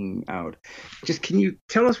staking out? Just can you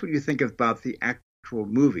tell us what you think about the actual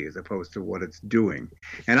movie as opposed to what it's doing?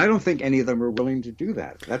 And I don't think any of them are willing to do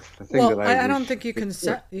that. That's the thing that I don't think you can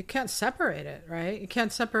you can't separate it, right? You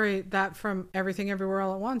can't separate that from Everything Everywhere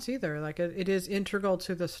All at Once either. Like it is integral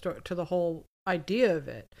to the whole idea of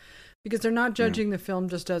it. Because they're not judging the film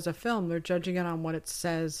just as a film. They're judging it on what it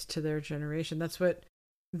says to their generation. That's what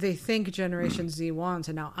they think Generation Z wants.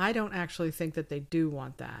 And now I don't actually think that they do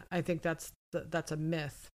want that. I think that's a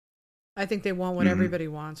myth. I think they want what everybody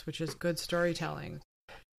wants, which is good storytelling.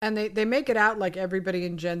 And they make it out like everybody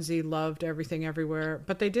in Gen Z loved Everything Everywhere,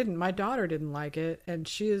 but they didn't. My daughter didn't like it, and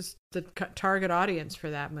she is the target audience for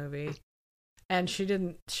that movie. And she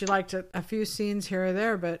liked a few scenes here or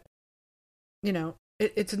there, but,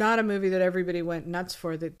 it's not a movie that everybody went nuts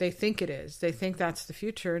for. That they think it is. They think that's the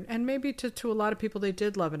future, and maybe to a lot of people they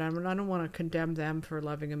did love it. I don't want to condemn them for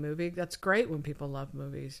loving a movie. That's great when people love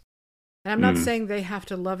movies, and I'm not saying they have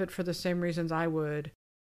to love it for the same reasons I would.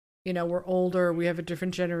 We're older, we have a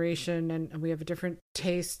different generation, and we have a different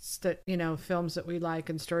tastes that films that we like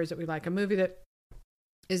and stories that we like. A movie that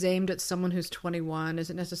is aimed at someone who's 21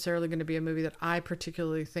 isn't necessarily going to be a movie that I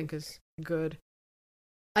particularly think is good.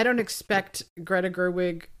 I don't expect Greta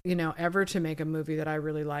Gerwig, ever to make a movie that I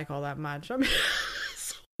really like all that much. I mean,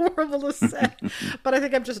 it's horrible to say, but I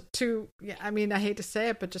think I'm just too, I hate to say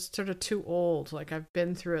it, but just sort of too old. Like I've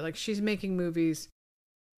been through it. Like she's making movies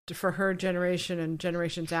for her generation and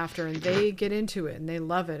generations after, and they get into it and they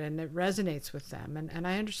love it and it resonates with them. And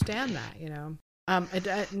I understand that,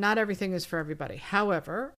 not everything is for everybody.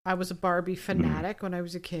 However, I was a Barbie fanatic when I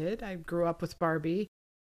was a kid. I grew up with Barbie.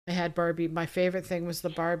 I had Barbie. My favorite thing was the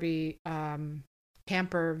Barbie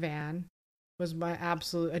camper van. Was my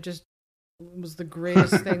absolute. It just was the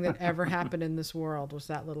greatest thing that ever happened in this world. Was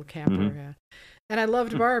that little camper van, and I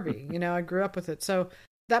loved Barbie. I grew up with it, so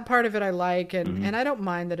that part of it I like, and I don't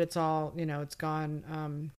mind that it's all it's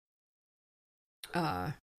gone.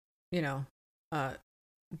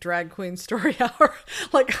 Drag queen story hour.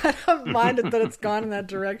 Like I don't mind it that it's gone in that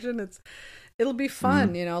direction. It'll be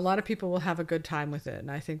fun, a lot of people will have a good time with it.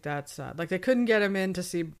 And I think that's like they couldn't get him in to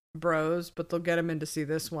see Bros, but they'll get him in to see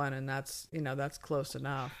this one. And that's, that's close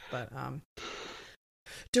enough. But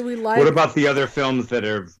do we like... What about the other films that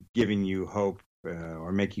are giving you hope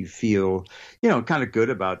or make you feel, kind of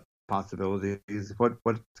good about possibilities?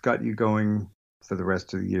 What's got you going for the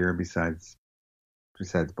rest of the year besides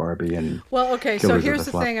besides Barbie and Well, okay, so Killers of here's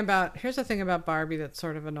the the thing about Barbie that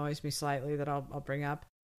sort of annoys me slightly that I'll bring up.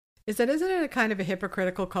 Is that isn't it a kind of a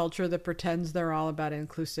hypocritical culture that pretends they're all about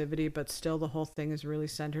inclusivity, but still the whole thing is really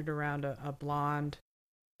centered around a blonde,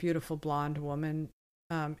 beautiful blonde woman?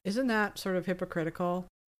 Isn't that sort of hypocritical?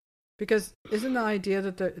 Because isn't the idea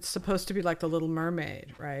that it's supposed to be like the Little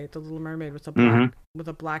Mermaid, right? The Little Mermaid with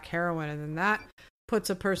a black heroine, and then that puts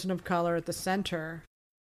a person of color at the center,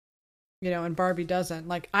 and Barbie doesn't.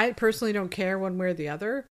 Like, I personally don't care one way or the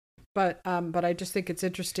other, but I just think it's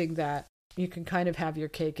interesting that you can kind of have your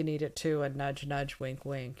cake and eat it too, and nudge, nudge, wink,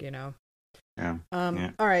 wink, Yeah.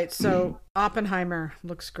 All right, so Oppenheimer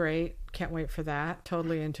looks great. Can't wait for that.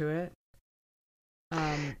 Totally into it.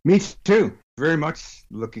 Me too. Very much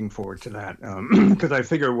looking forward to that because I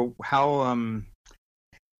figure, well,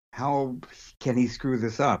 how can he screw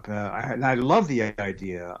this up? And I love the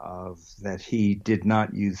idea of that he did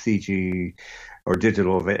not use CG or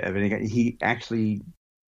digital of any kind. He actually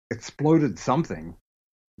exploded something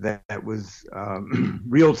that was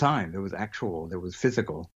real time. There was actual. There was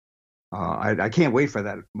physical. I can't wait for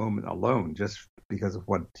that moment alone, just because of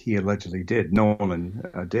what he allegedly did. Nolan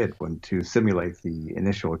did to simulate the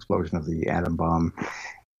initial explosion of the atom bomb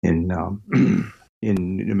in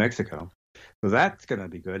in New Mexico. So that's going to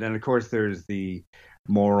be good. And of course, there's the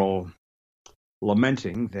moral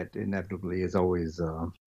lamenting that inevitably is always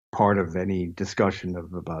part of any discussion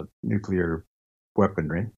about nuclear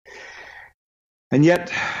weaponry. And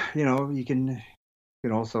yet, you can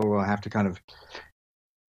also have to kind of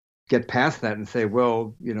get past that and say,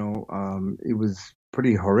 well, it was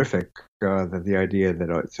pretty horrific that the idea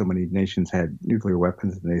that so many nations had nuclear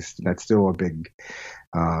weapons, and that's still a big,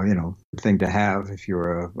 thing to have if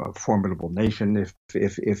you're a formidable nation.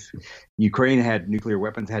 If Ukraine had nuclear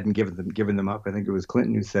weapons, hadn't given them up, I think it was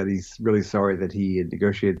Clinton who said he's really sorry that he had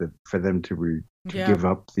negotiated for them to give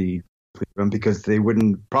up the because they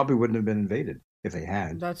probably wouldn't have been invaded if they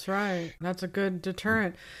had. That's right. That's a good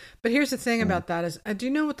deterrent. But here's the thing about that is, do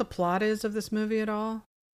you know what the plot is of this movie at all?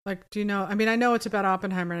 Like, do you know? I mean, I know it's about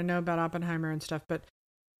Oppenheimer. I know about Oppenheimer and stuff, but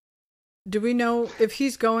do we know if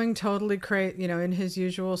he's going totally crazy, in his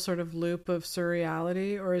usual sort of loop of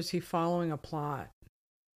surreality, or is he following a plot?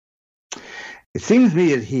 It seems to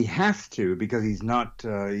me that he has to, because he's not.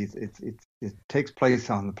 It takes place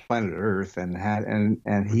on the planet Earth,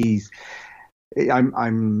 and he's.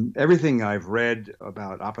 I'm everything I've read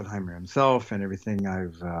about Oppenheimer himself, and everything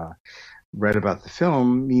I've read about the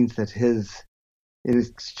film means that in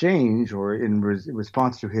exchange or in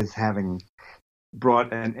response to his having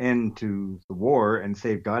brought an end to the war and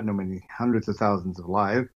saved God knows many hundreds of thousands of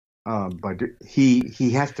lives, but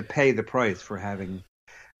he has to pay the price for having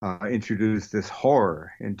introduced this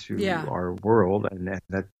horror into our world, and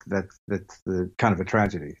that's the kind of a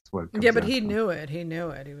tragedy. But he knew it. He knew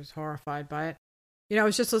it. He was horrified by it. I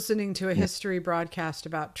was just listening to a history broadcast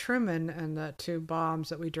about Truman and the 2 bombs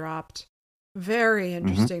that we dropped. Very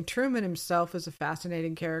interesting. Mm-hmm. Truman himself is a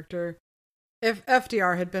fascinating character. If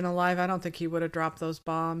FDR had been alive, I don't think he would have dropped those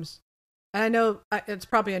bombs. And I know it's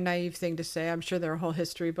probably a naive thing to say. I'm sure there are whole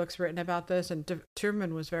history books written about this, and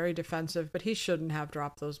Truman was very defensive, but he shouldn't have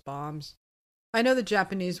dropped those bombs. I know the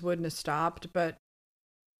Japanese wouldn't have stopped, but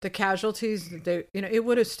the casualties, it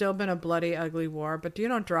would have still been a bloody, ugly war. But you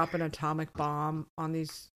don't drop an atomic bomb on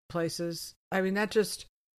these places. I mean, that's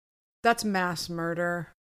mass murder.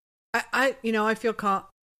 I feel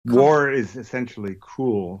war is essentially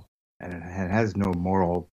cruel, and it has no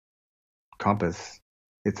moral compass.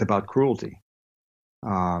 It's about cruelty.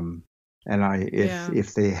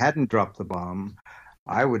 If they hadn't dropped the bomb,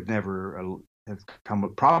 I would never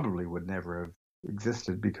probably would never have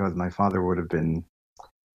existed, because my father would have been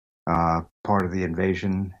part of the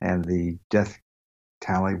invasion, and the death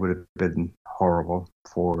tally would have been horrible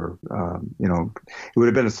for, it would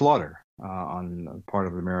have been a slaughter on the part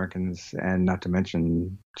of Americans, and not to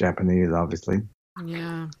mention Japanese, obviously.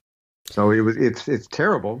 Yeah. So it's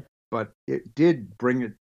terrible, but it did bring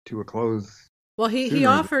it to a close. Well, he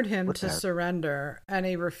offered him to surrender, and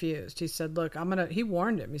he refused. He said, look, he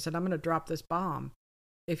warned him. He said, I'm going to drop this bomb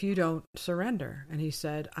if you don't surrender. And he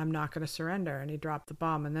said, I'm not going to surrender. And he dropped the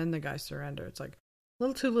bomb, and then the guy surrendered. It's like a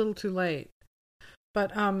little too late.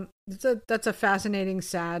 But that's a fascinating,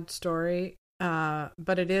 sad story.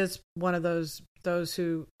 But it is one of those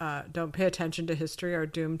who don't pay attention to history are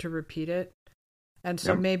doomed to repeat it. And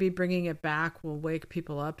so maybe bringing it back will wake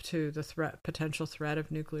people up to the potential threat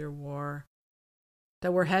of nuclear war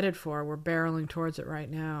that we're headed for. We're barreling towards it right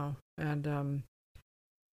now. And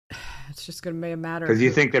It's just going to be a matter of Because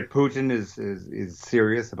you think that Putin is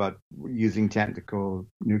serious about using tactical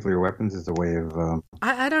nuclear weapons as a way of.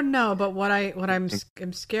 I don't know, but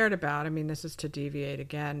I'm scared about. I mean, this is to deviate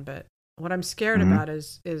again, but what I'm scared about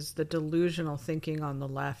is the delusional thinking on the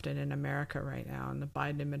left and in America right now, and the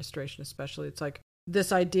Biden administration especially. It's like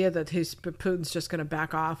this idea that Putin's just going to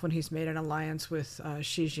back off when he's made an alliance with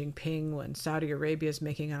Xi Jinping, when Saudi Arabia is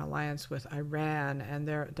making an alliance with Iran, and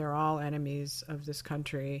they're all enemies of this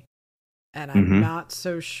country. And I'm not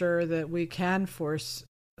so sure that we can force.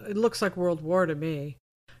 It looks like World War to me.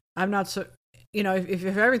 I'm not so.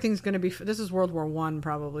 If everything's going to be, this is World War I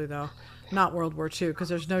probably though, not World War II, because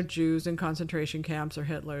there's no Jews in concentration camps or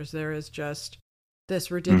Hitlers. There is just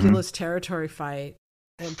this ridiculous territory fight,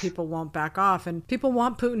 and people won't back off. And people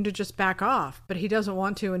want Putin to just back off, but he doesn't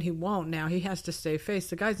want to, and he won't. Now he has to save face.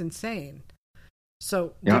 The guy's insane.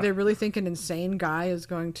 So do they really think an insane guy is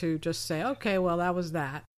going to just say, okay, well, that was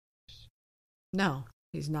that? No,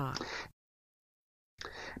 he's not.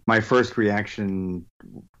 My first reaction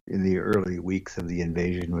in the early weeks of the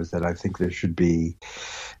invasion was that I think there should be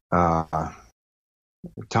Tom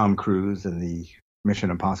Cruise and the Mission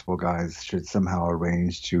Impossible guys should somehow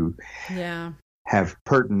arrange to have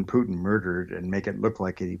Putin murdered and make it look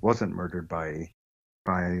like he wasn't murdered by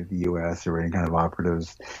the U.S. or any kind of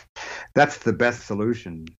operatives. That's the best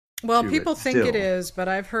solution. Well, people think it is, but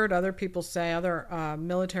I've heard other people say, other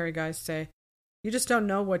military guys say, you just don't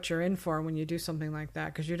know what you're in for when you do something like that,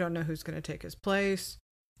 because you don't know who's going to take his place.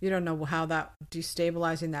 You don't know how that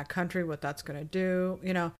destabilizing that country, what that's going to do.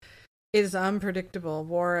 Is unpredictable.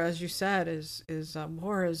 War, as you said, is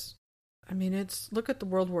war is. I mean, look at the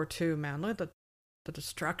World War II, man. Look at the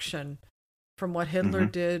destruction from what Hitler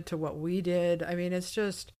did to what we did. I mean, it's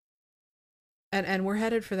just, and we're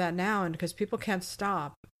headed for that now, and because people can't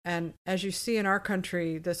stop. And as you see in our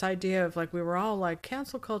country, this idea of like we were all like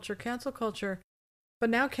cancel culture, but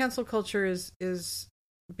now cancel culture is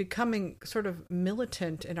becoming sort of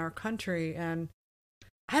militant in our country, and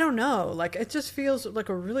I don't know, like it just feels like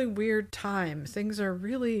a really weird time. Things are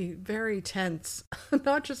really very tense,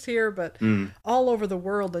 not just here, but all over the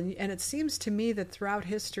world. And it seems to me that throughout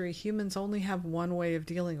history, humans only have one way of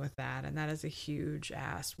dealing with that, and that is a huge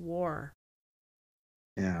ass war.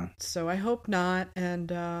 Yeah. So I hope not,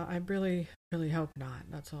 and I really, really hope not.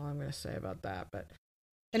 That's all I'm going to say about that. But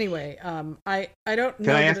anyway, I don't know.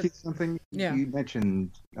 Can I ask you something? Yeah. You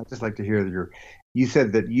mentioned, I'd just like to hear you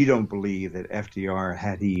said that you don't believe that FDR,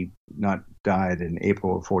 had he not died in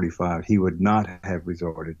April of 1945, he would not have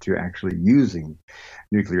resorted to actually using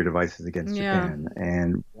nuclear devices against Japan.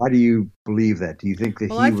 And why do you believe that? Do you think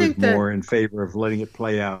that he was more in favor of letting it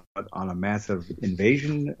play out on a massive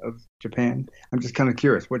invasion of Japan? I'm just kind of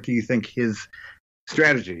curious. What do you think his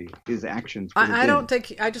strategy, his actions would have been?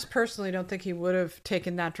 I just personally don't think he would have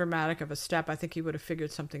taken that dramatic of a step. I think he would have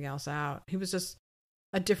figured something else out. He was just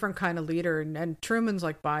a different kind of leader, and Truman's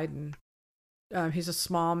like Biden. He's a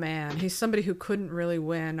small man. He's somebody who couldn't really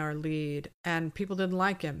win or lead, and people didn't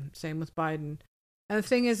like him. Same with Biden. And the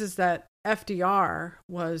thing is that FDR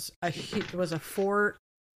was a 4-term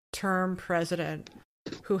president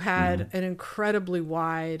who had an incredibly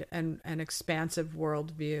wide and expansive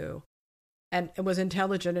worldview, and it was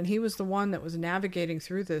intelligent. And he was the one that was navigating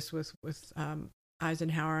through this with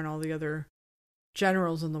Eisenhower and all the other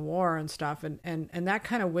generals in the war and stuff. And that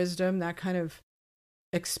kind of wisdom, that kind of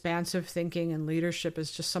expansive thinking and leadership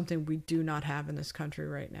is just something we do not have in this country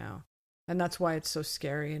right now. And that's why it's so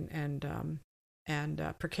scary and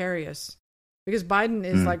precarious, because Biden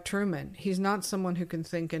is like Truman. He's not someone who can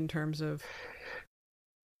think in terms of,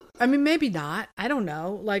 I mean, maybe not. I don't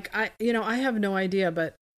know. Like, I have no idea,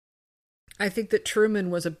 but I think that Truman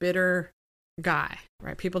was a bitter guy,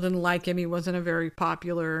 right? People didn't like him. He wasn't a very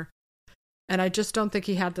popular, and I just don't think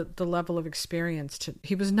he had the level of experience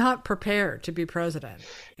he was not prepared to be president,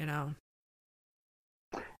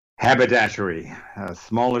 Haberdashery, a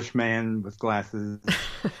smallish man with glasses,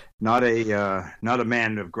 not a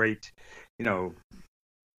man of great,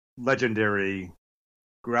 legendary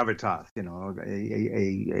gravitas,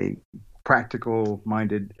 a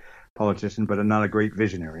practical-minded politician, but not a great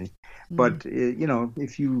visionary. But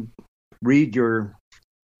if you read your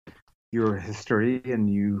history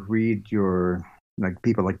and you read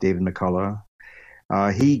people like David McCullough,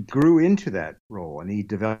 he grew into that role and he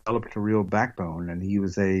developed a real backbone, and he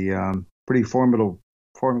was a pretty formidable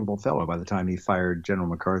fellow by the time he fired General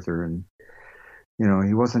MacArthur. And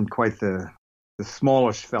he wasn't quite the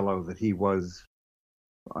smallish fellow that he was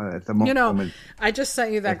at the moment. I just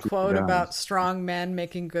sent you that quote about strong men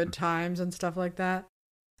making good times and stuff like that.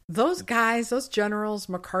 Those guys, those generals,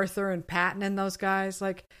 MacArthur and Patton and those guys,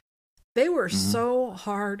 like, They were Hmm. so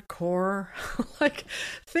hardcore. Like,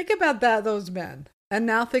 think about that, those men. And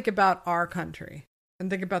now think about our country. And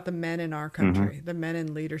think about the men in our Hmm. country, the men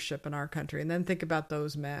in leadership in our country. And then think about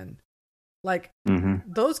those men. Like, Hmm.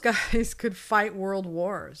 those guys could fight world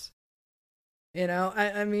wars.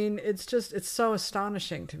 I mean, it's so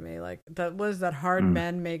astonishing to me. Like, that hard Hmm.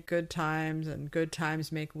 men make good times and good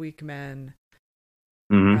times make weak men.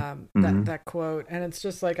 Hmm. That Hmm. that quote, and it's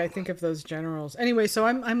just like I think of those generals. Anyway, so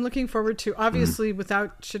I'm looking forward to, Hmm. obviously,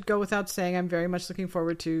 should go without saying, I'm very much looking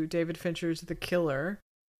forward to David Fincher's The Killer.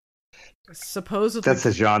 Supposedly, That's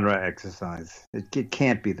a genre exercise. It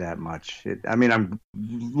can't be that much. I mean, I'm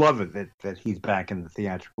love it that he's back in the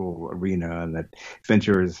theatrical arena and that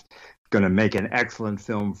Fincher is going to make an excellent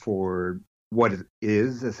film for what it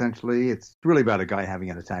is. Essentially, it's really about a guy having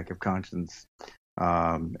an attack of conscience,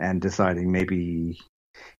 and deciding maybe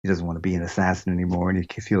he doesn't want to be an assassin anymore, and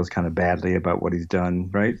he feels kind of badly about what he's done.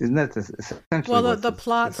 Right? Isn't that essentially well, what the the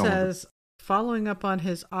plot film is? says, following up on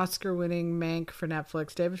his Oscar-winning Mank for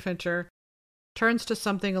Netflix, David Fincher turns to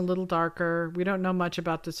something a little darker. We don't know much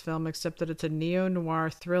about this film except that it's a neo-noir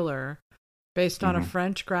thriller based on a Hmm.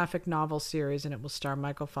 French graphic novel series, and it will star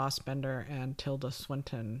Michael Fassbender and Tilda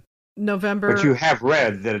Swinton. But you November, have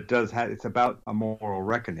read that it does have. It's about a moral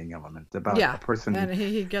reckoning element. It's about yeah, a person, and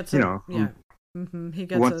he gets you a, know, yeah, he who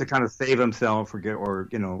gets wants a, to kind of save himself or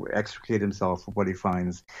extricate himself from what he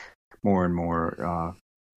finds more and more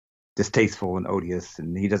distasteful and odious,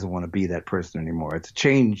 and he doesn't want to be that person anymore. It's a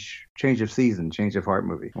change of season, change of heart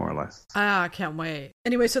movie, more or less. I can't wait.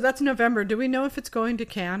 Anyway, so that's November. Do we know if it's going to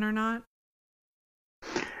Cannes or not?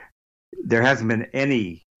 There hasn't been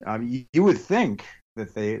any. You would think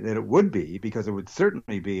that it would be, because it would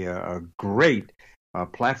certainly be a great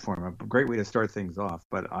platform, a great way to start things off.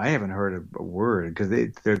 But I haven't heard a word, because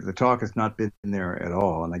the talk has not been there at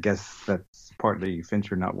all, and I guess that's partly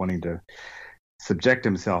Fincher not wanting to subject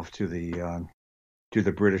himself to the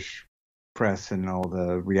British press and all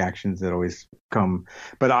the reactions that always come.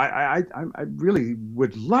 But I really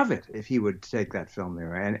would love it if he would take that film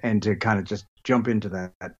there and to kind of just jump into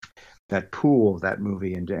that pool of that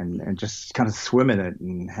movie and just kind of swim in it,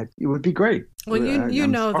 and it would be great. Well, you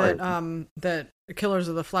I'm know sorry. that Killers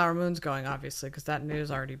of the Flower Moon's going, obviously, because that news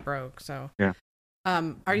already broke. So, Yeah.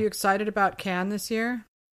 are you excited about Cannes this year?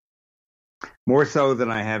 More so than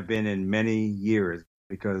I have been in many years,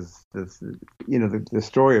 because the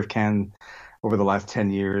story of Cannes over the last 10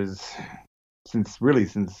 years, since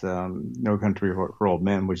No Country for Old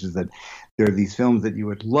Men, which is that there are these films that you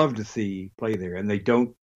would love to see play there, and they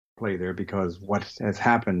don't play there because what has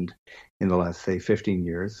happened in the last, say, 15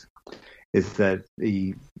 years is that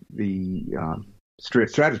the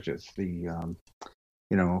strategists,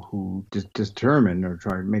 who determine or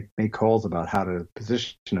try to make calls about how to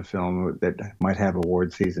position a film that might have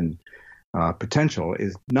award season potential,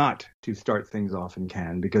 is not to start things off in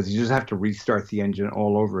Cannes, because you just have to restart the engine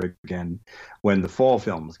all over again when the fall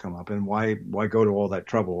films come up. And why go to all that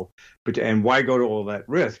trouble, and why go to all that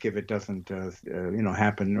risk if it doesn't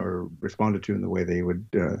happen or responded to in the way they would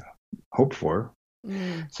hope for?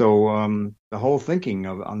 Mm. So the whole thinking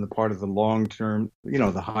on the part of the long term,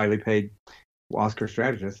 the highly paid Oscar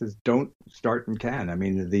strategist, is don't start in Cannes. I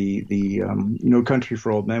mean, the No Country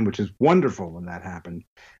for Old Men, which is wonderful when that happened,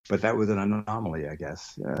 but that was an anomaly, I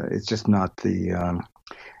guess. It's just not the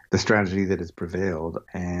strategy that has prevailed.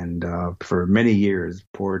 And for many years,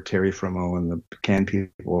 poor Terry Fromo and the Cannes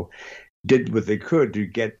people did what they could to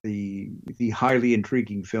get the highly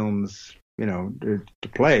intriguing films, to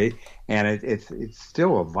play, and it's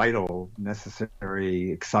still a vital, necessary,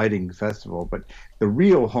 exciting festival. But the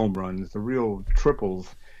real home runs, the real triples,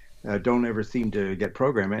 don't ever seem to get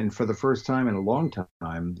programmed. And for the first time in a long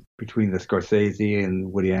time, between the Scorsese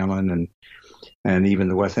and Woody Allen and even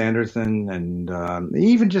the Wes Anderson, and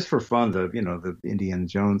even just for fun, the Indiana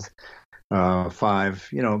Jones five,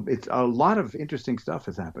 it's a lot of interesting stuff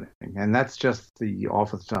is happening, and that's just the off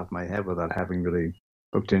the top of my head without having really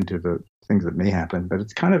looked into the things that may happen. But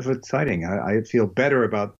it's kind of exciting. I feel better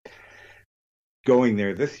about going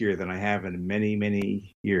there this year than I have in many,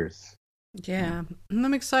 many years. Yeah,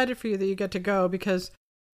 I'm excited for you that you get to go, because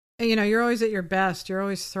you're always at your best. You're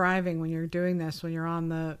always thriving when you're doing this. When you're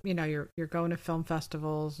on you're going to film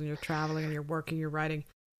festivals and you're traveling and you're working, you're writing,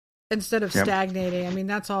 instead of Yep. stagnating. I mean,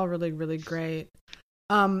 that's all really, really great.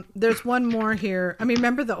 There's one more here. I mean,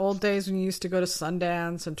 remember the old days when you used to go to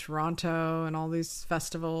Sundance and Toronto and all these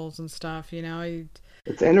festivals and stuff,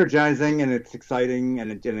 It's energizing and it's exciting,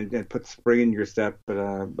 and it puts spring in your step.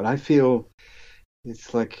 But I feel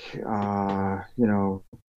it's like the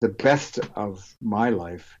best of my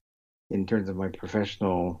life in terms of my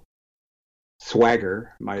professional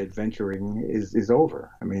swagger, my adventuring is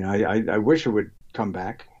over. I mean, I wish it would come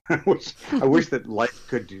back. I wish that life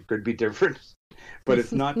could be different, but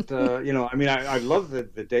it's not. I mean, I love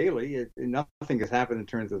the daily. Nothing has happened in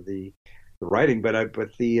terms of the writing,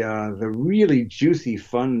 but the really juicy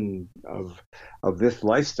fun of this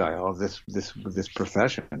lifestyle, of this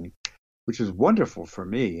profession, which is wonderful for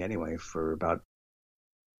me anyway, for about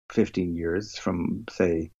 15 years from,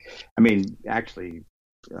 say, I mean, actually,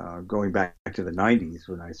 going back to the 90s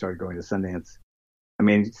when I started going to Sundance. I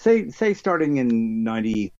mean, say starting in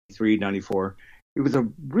 93, 94, it was a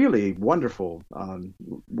really wonderful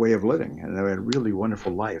way of living, and I had a really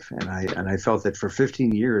wonderful life. And I felt that for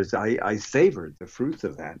 15 years, I savored the fruits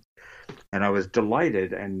of that, and I was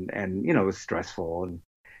delighted, and it was stressful,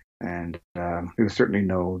 and it was certainly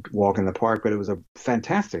no walk in the park, but it was a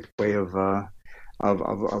fantastic way of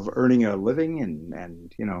earning a living,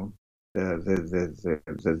 and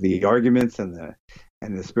the arguments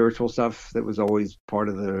and the spiritual stuff that was always part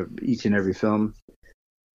of the each and every film.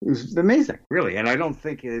 It was amazing, really, and I don't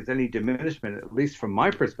think there's any diminishment, at least from my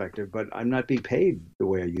perspective. But I'm not being paid the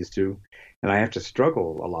way I used to, and I have to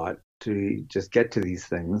struggle a lot to just get to these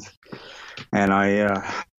things. And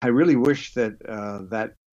I really wish that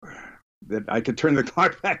I could turn the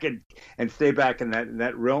clock back and stay back in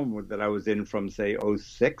that realm that I was in from, say,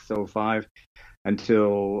 '06, '05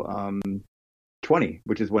 until 20,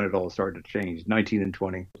 which is when it all started to change, 19 and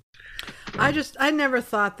 20. I never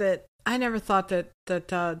thought that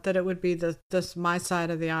that it would be this my side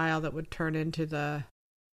of the aisle that would turn into the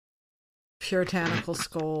puritanical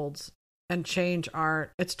scolds and change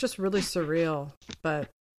art. It's just really surreal, but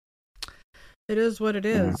it is what it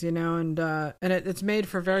is, and it's made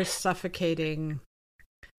for very suffocating,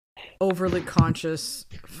 overly conscious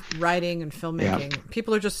writing and filmmaking. Yeah.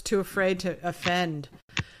 People are just too afraid to offend.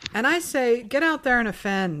 And I say, get out there and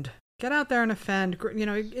offend. Get out there and offend.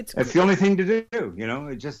 It's the only thing to do.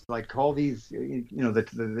 It's just like call these,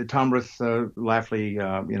 the Thomas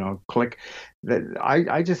Lafley, clique. That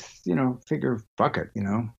I just, figure, fuck it.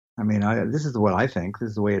 I mean, this is what I think. This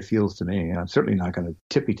is the way it feels to me. And I'm certainly not going to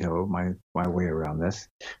tippy-toe my way around this.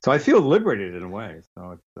 So I feel liberated in a way.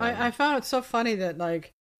 So I found it so funny that,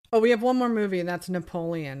 like, we have one more movie, and that's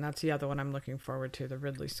Napoleon. That's the other one I'm looking forward to, the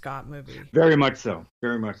Ridley Scott movie. Very much so.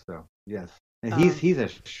 Very much so. Yes. And he's a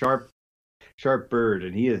sharp bird,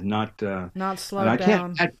 and he is not slowed down. I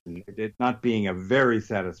can't imagine it not being a very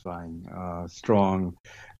satisfying, strong,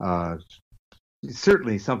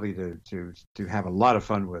 certainly something to have a lot of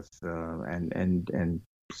fun with, and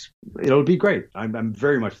it'll be great. I'm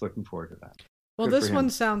very much looking forward to that. Well, this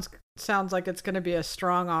one sounds like it's going to be a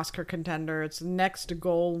strong Oscar contender. It's Next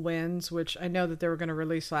Goal Wins, which I know that they were going to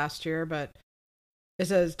release last year, but it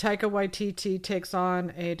says Taika Waititi takes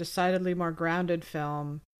on a decidedly more grounded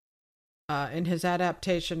film in his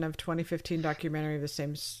adaptation of 2015 documentary of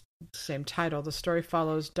the same title. The story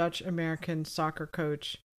follows Dutch-American soccer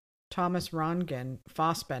coach Thomas Rongen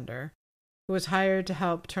Fassbender, who was hired to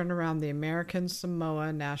help turn around the American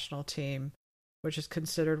Samoa national team, which is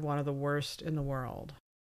considered one of the worst in the world.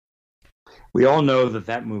 We all know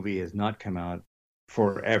that movie has not come out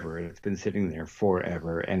forever. It's been sitting there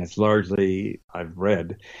forever, and it's largely, I've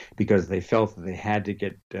read, because they felt that they had to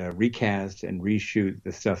get recast and reshoot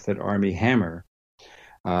the stuff that Armie Hammer.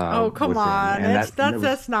 Come on,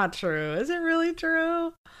 that's not true. Is it really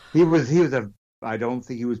true? He was I don't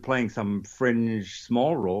think he was playing some fringe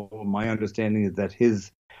small role. My understanding is that his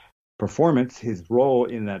performance, his role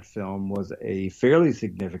in that film, was a fairly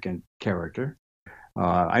significant character.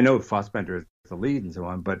 I know Fassbender is the lead and so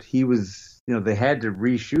on, but he was, they had to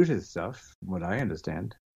reshoot his stuff, from what I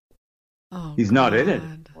understand. He's not in it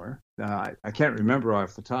anymore. I can't remember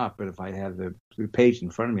off the top, but if I had the page in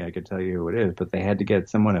front of me, I could tell you who it is. But they had to get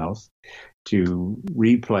someone else to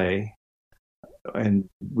replay and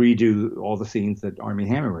redo all the scenes that Armie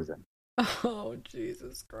Hammer was in. Oh,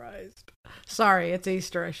 Jesus Christ. Sorry, it's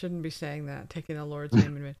Easter. I shouldn't be saying that, taking the Lord's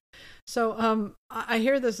name in vain. So, I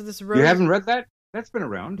hear this Rose... You haven't read that? That's been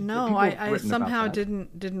around. No, I somehow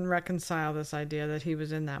didn't reconcile this idea that he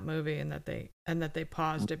was in that movie and that they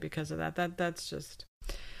paused it because of that. That's just...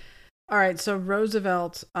 All right, so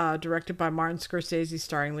Roosevelt, directed by Martin Scorsese,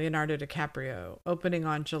 starring Leonardo DiCaprio, opening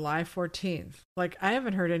on July 14th. Like, I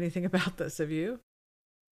haven't heard anything about this. Have you?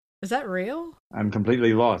 Is that real? I'm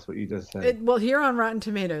completely lost what you just said. Well, here on Rotten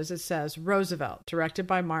Tomatoes, it says Roosevelt, directed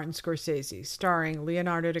by Martin Scorsese, starring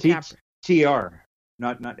Leonardo DiCaprio. TR,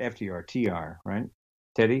 not FDR, TR, right?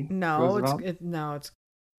 Teddy? No, it's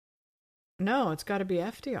got to be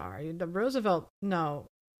FDR. The Roosevelt, no.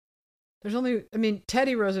 There's only, I mean,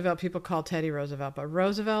 Teddy Roosevelt, people call Teddy Roosevelt, but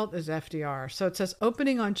Roosevelt is FDR. So it says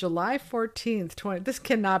opening on July 14th, 20. This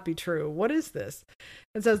cannot be true. What is this?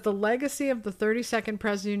 It says the legacy of the 32nd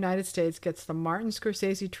President of the United States gets the Martin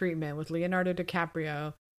Scorsese treatment with Leonardo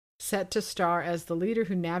DiCaprio set to star as the leader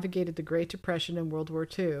who navigated the Great Depression and World War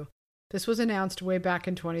II. This was announced way back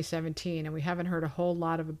in 2017, and we haven't heard a whole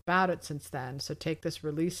lot about it since then, so take this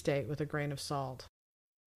release date with a grain of salt.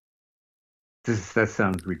 That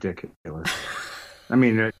sounds ridiculous. I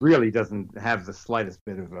mean, it really doesn't have the slightest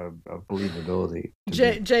bit of believability.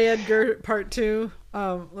 J. Edgar Part 2.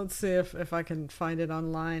 Let's see if I can find it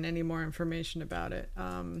online, any more information about it.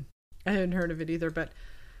 I hadn't heard of it either, but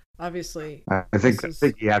obviously... I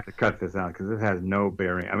think you have to cut this out because it has no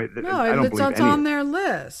bearing. I mean, no, I don't believe it's on their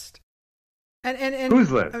list. And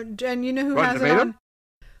whose list? And you know who Rotten has Tomato? it on?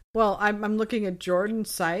 Well, I'm looking at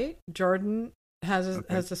Jordan's site. Jordan has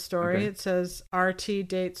a story. Okay. It says RT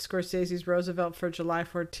dates Scorsese's Roosevelt for July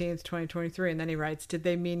 14th, 2023, and then he writes, "Did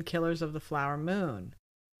they mean Killers of the Flower Moon?"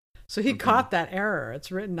 So he caught that error.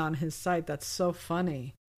 It's written on his site. That's so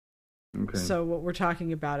funny. Okay. So what we're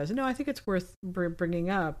talking about is, no, I think it's worth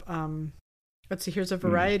bringing up. Let's see, here's a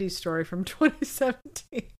Variety story from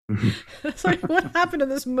 2017. It's like, what happened in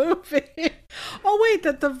this movie? Oh, wait,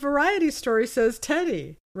 that the Variety story says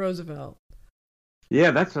Teddy Roosevelt.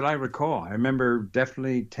 Yeah, that's what I recall. I remember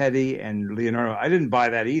definitely Teddy and Leonardo. I didn't buy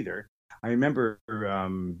that either. I remember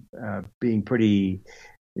being pretty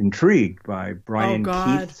intrigued by Brian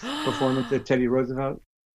Keith's performance of Teddy Roosevelt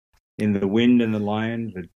in The Wind and the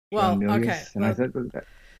Lion with John Milius. Okay. And I thought,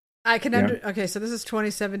 Okay, so this is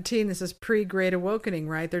 2017. This is pre-Great Awakening,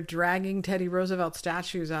 right? They're dragging Teddy Roosevelt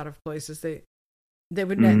statues out of places. They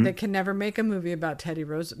can never make a movie about Teddy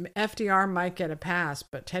Roosevelt. FDR might get a pass,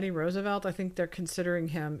 but Teddy Roosevelt, I think they're considering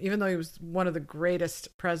him, even though he was one of the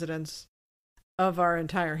greatest presidents of our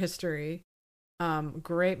entire history.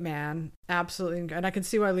 Great man, absolutely, and I can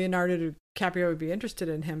see why Leonardo DiCaprio would be interested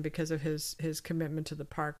in him because of his commitment to the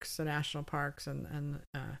parks, the national parks, and.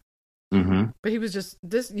 But he was just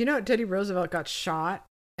this. You know, Teddy Roosevelt got shot,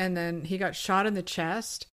 and then he got shot in the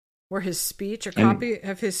chest, where his speech, a copy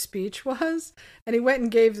of his speech was, and he went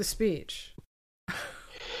and gave the speech.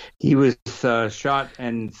 He was shot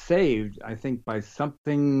and saved, I think, by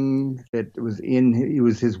something that was it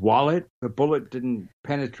was his wallet. The bullet didn't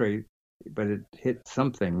penetrate, but it hit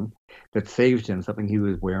something that saved him. Something he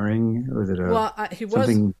was wearing. Was it he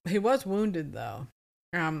was wounded though.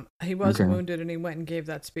 He was wounded, and he went and gave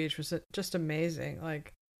that speech. Was just amazing.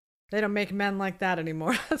 Like, they don't make men like that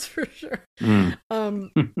anymore. That's for sure.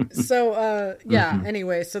 Anyway,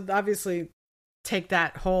 so obviously take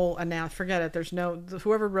that whole forget it. There's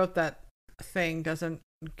whoever wrote that thing got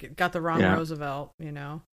the wrong Roosevelt, you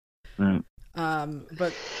know.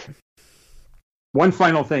 But one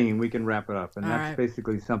final thing, and we can wrap it up, and that's right.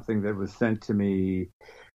 basically something that was sent to me.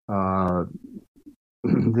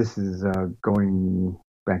 This is going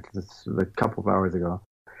back to a couple of hours ago.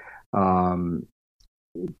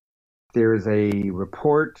 There's a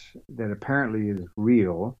report that apparently is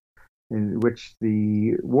real, in which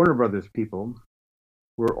the Warner Brothers people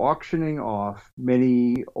were auctioning off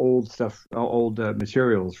many old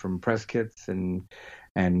materials from press kits and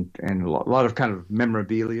a lot of kind of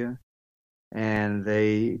memorabilia, and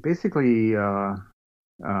they basically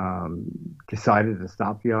decided to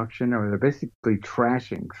stop the auction, or they're basically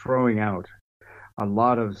throwing out a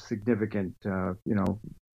lot of significant,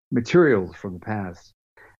 materials from the past,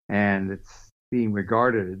 and it's being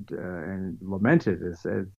regarded and lamented as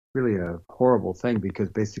really a horrible thing, because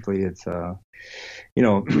basically it's, the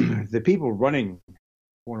people running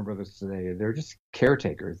Warner Brothers today, they're just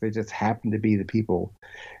caretakers. They just happen to be the people,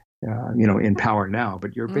 in power now.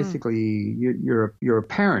 But you're basically you're a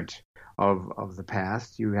parent of the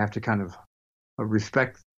past. You have to kind of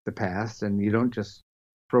respect the past, and you don't just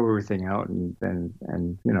throw everything out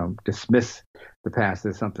and dismiss the past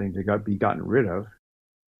as something to be gotten rid of.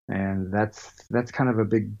 And that's kind of a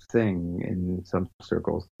big thing in some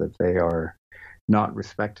circles, that they are not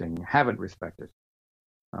haven't respected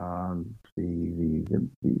the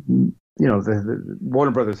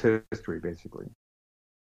Warner Brothers history, basically.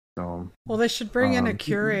 So, well, they should bring in a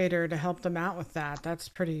curator to help them out with that. That's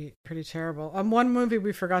pretty terrible. One movie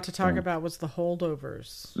we forgot to talk about was The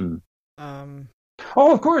Holdovers.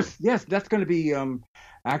 Oh, of course, yes, that's going to be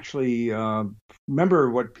actually.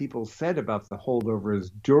 Remember what people said about The Holdovers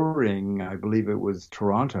during, I believe it was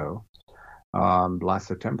Toronto, last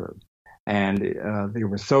September, and they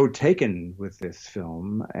were so taken with this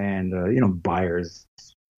film, and buyers,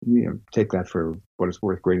 take that for what it's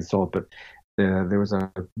worth, grain of salt, but there was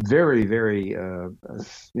a very, very,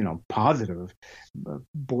 positive,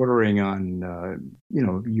 bordering on,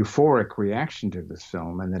 euphoric reaction to this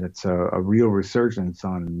film, and that it's a real resurgence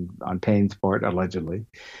on Payne's part, allegedly.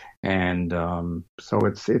 And so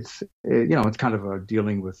it's kind of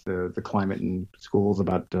dealing with the climate in schools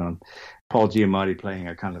about Paul Giamatti playing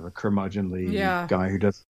a kind of a curmudgeonly Yeah. guy who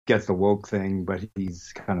does gets the woke thing, but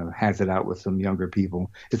he's kind of has it out with some younger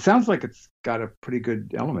people. It sounds like it's got a pretty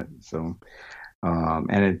good element. So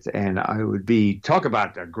and I would be talk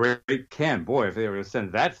about a great can boy if they were to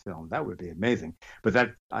send that film, that would be amazing. But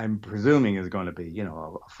that I'm presuming is going to be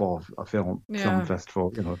a film Yeah.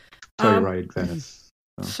 festival, Um, Telluride, Venice.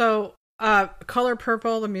 so, Color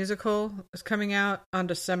Purple, the musical, is coming out on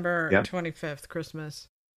December Yep. 25th, Christmas.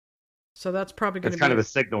 So that's probably going That's to kind be. of a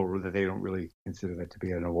signal that they don't really consider that to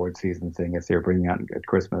be an award season thing if they're bringing out at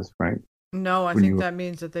Christmas, right? No, I When think you that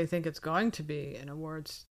means that they think it's going to be an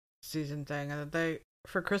awards season thing, and that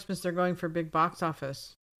for Christmas, they're going for big box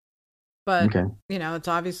office. But, okay, it's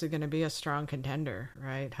obviously going to be a strong contender,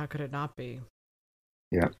 right? How could it not be?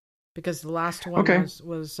 yeah, Because the last one okay.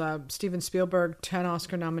 was Steven Spielberg, 10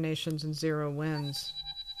 Oscar nominations and 0 wins.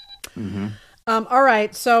 Hmm. All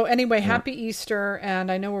right. So anyway, Yeah. happy Easter, and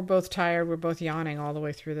I know we're both tired. We're both yawning all the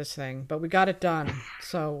way through this thing, but we got it done.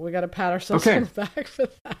 So we got to pat ourselves Okay. on the back for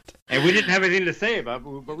that. And we didn't have anything to say about,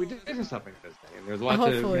 but we did something this day. And there's a lot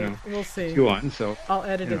Hopefully, to we'll see. chew on. So I'll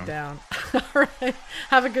edit it down. All right.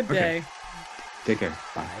 Have a good day. Take care.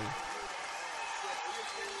 Bye.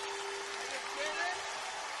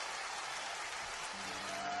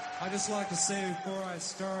 I'd just like to say before I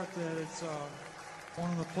start that it's one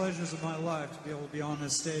of the pleasures of my life to be able to be on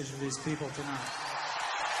this stage with these people tonight.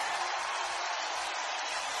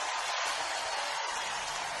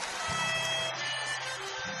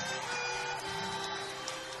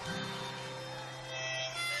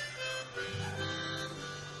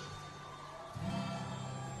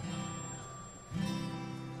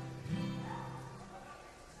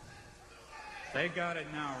 They got it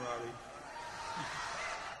now, Robbie.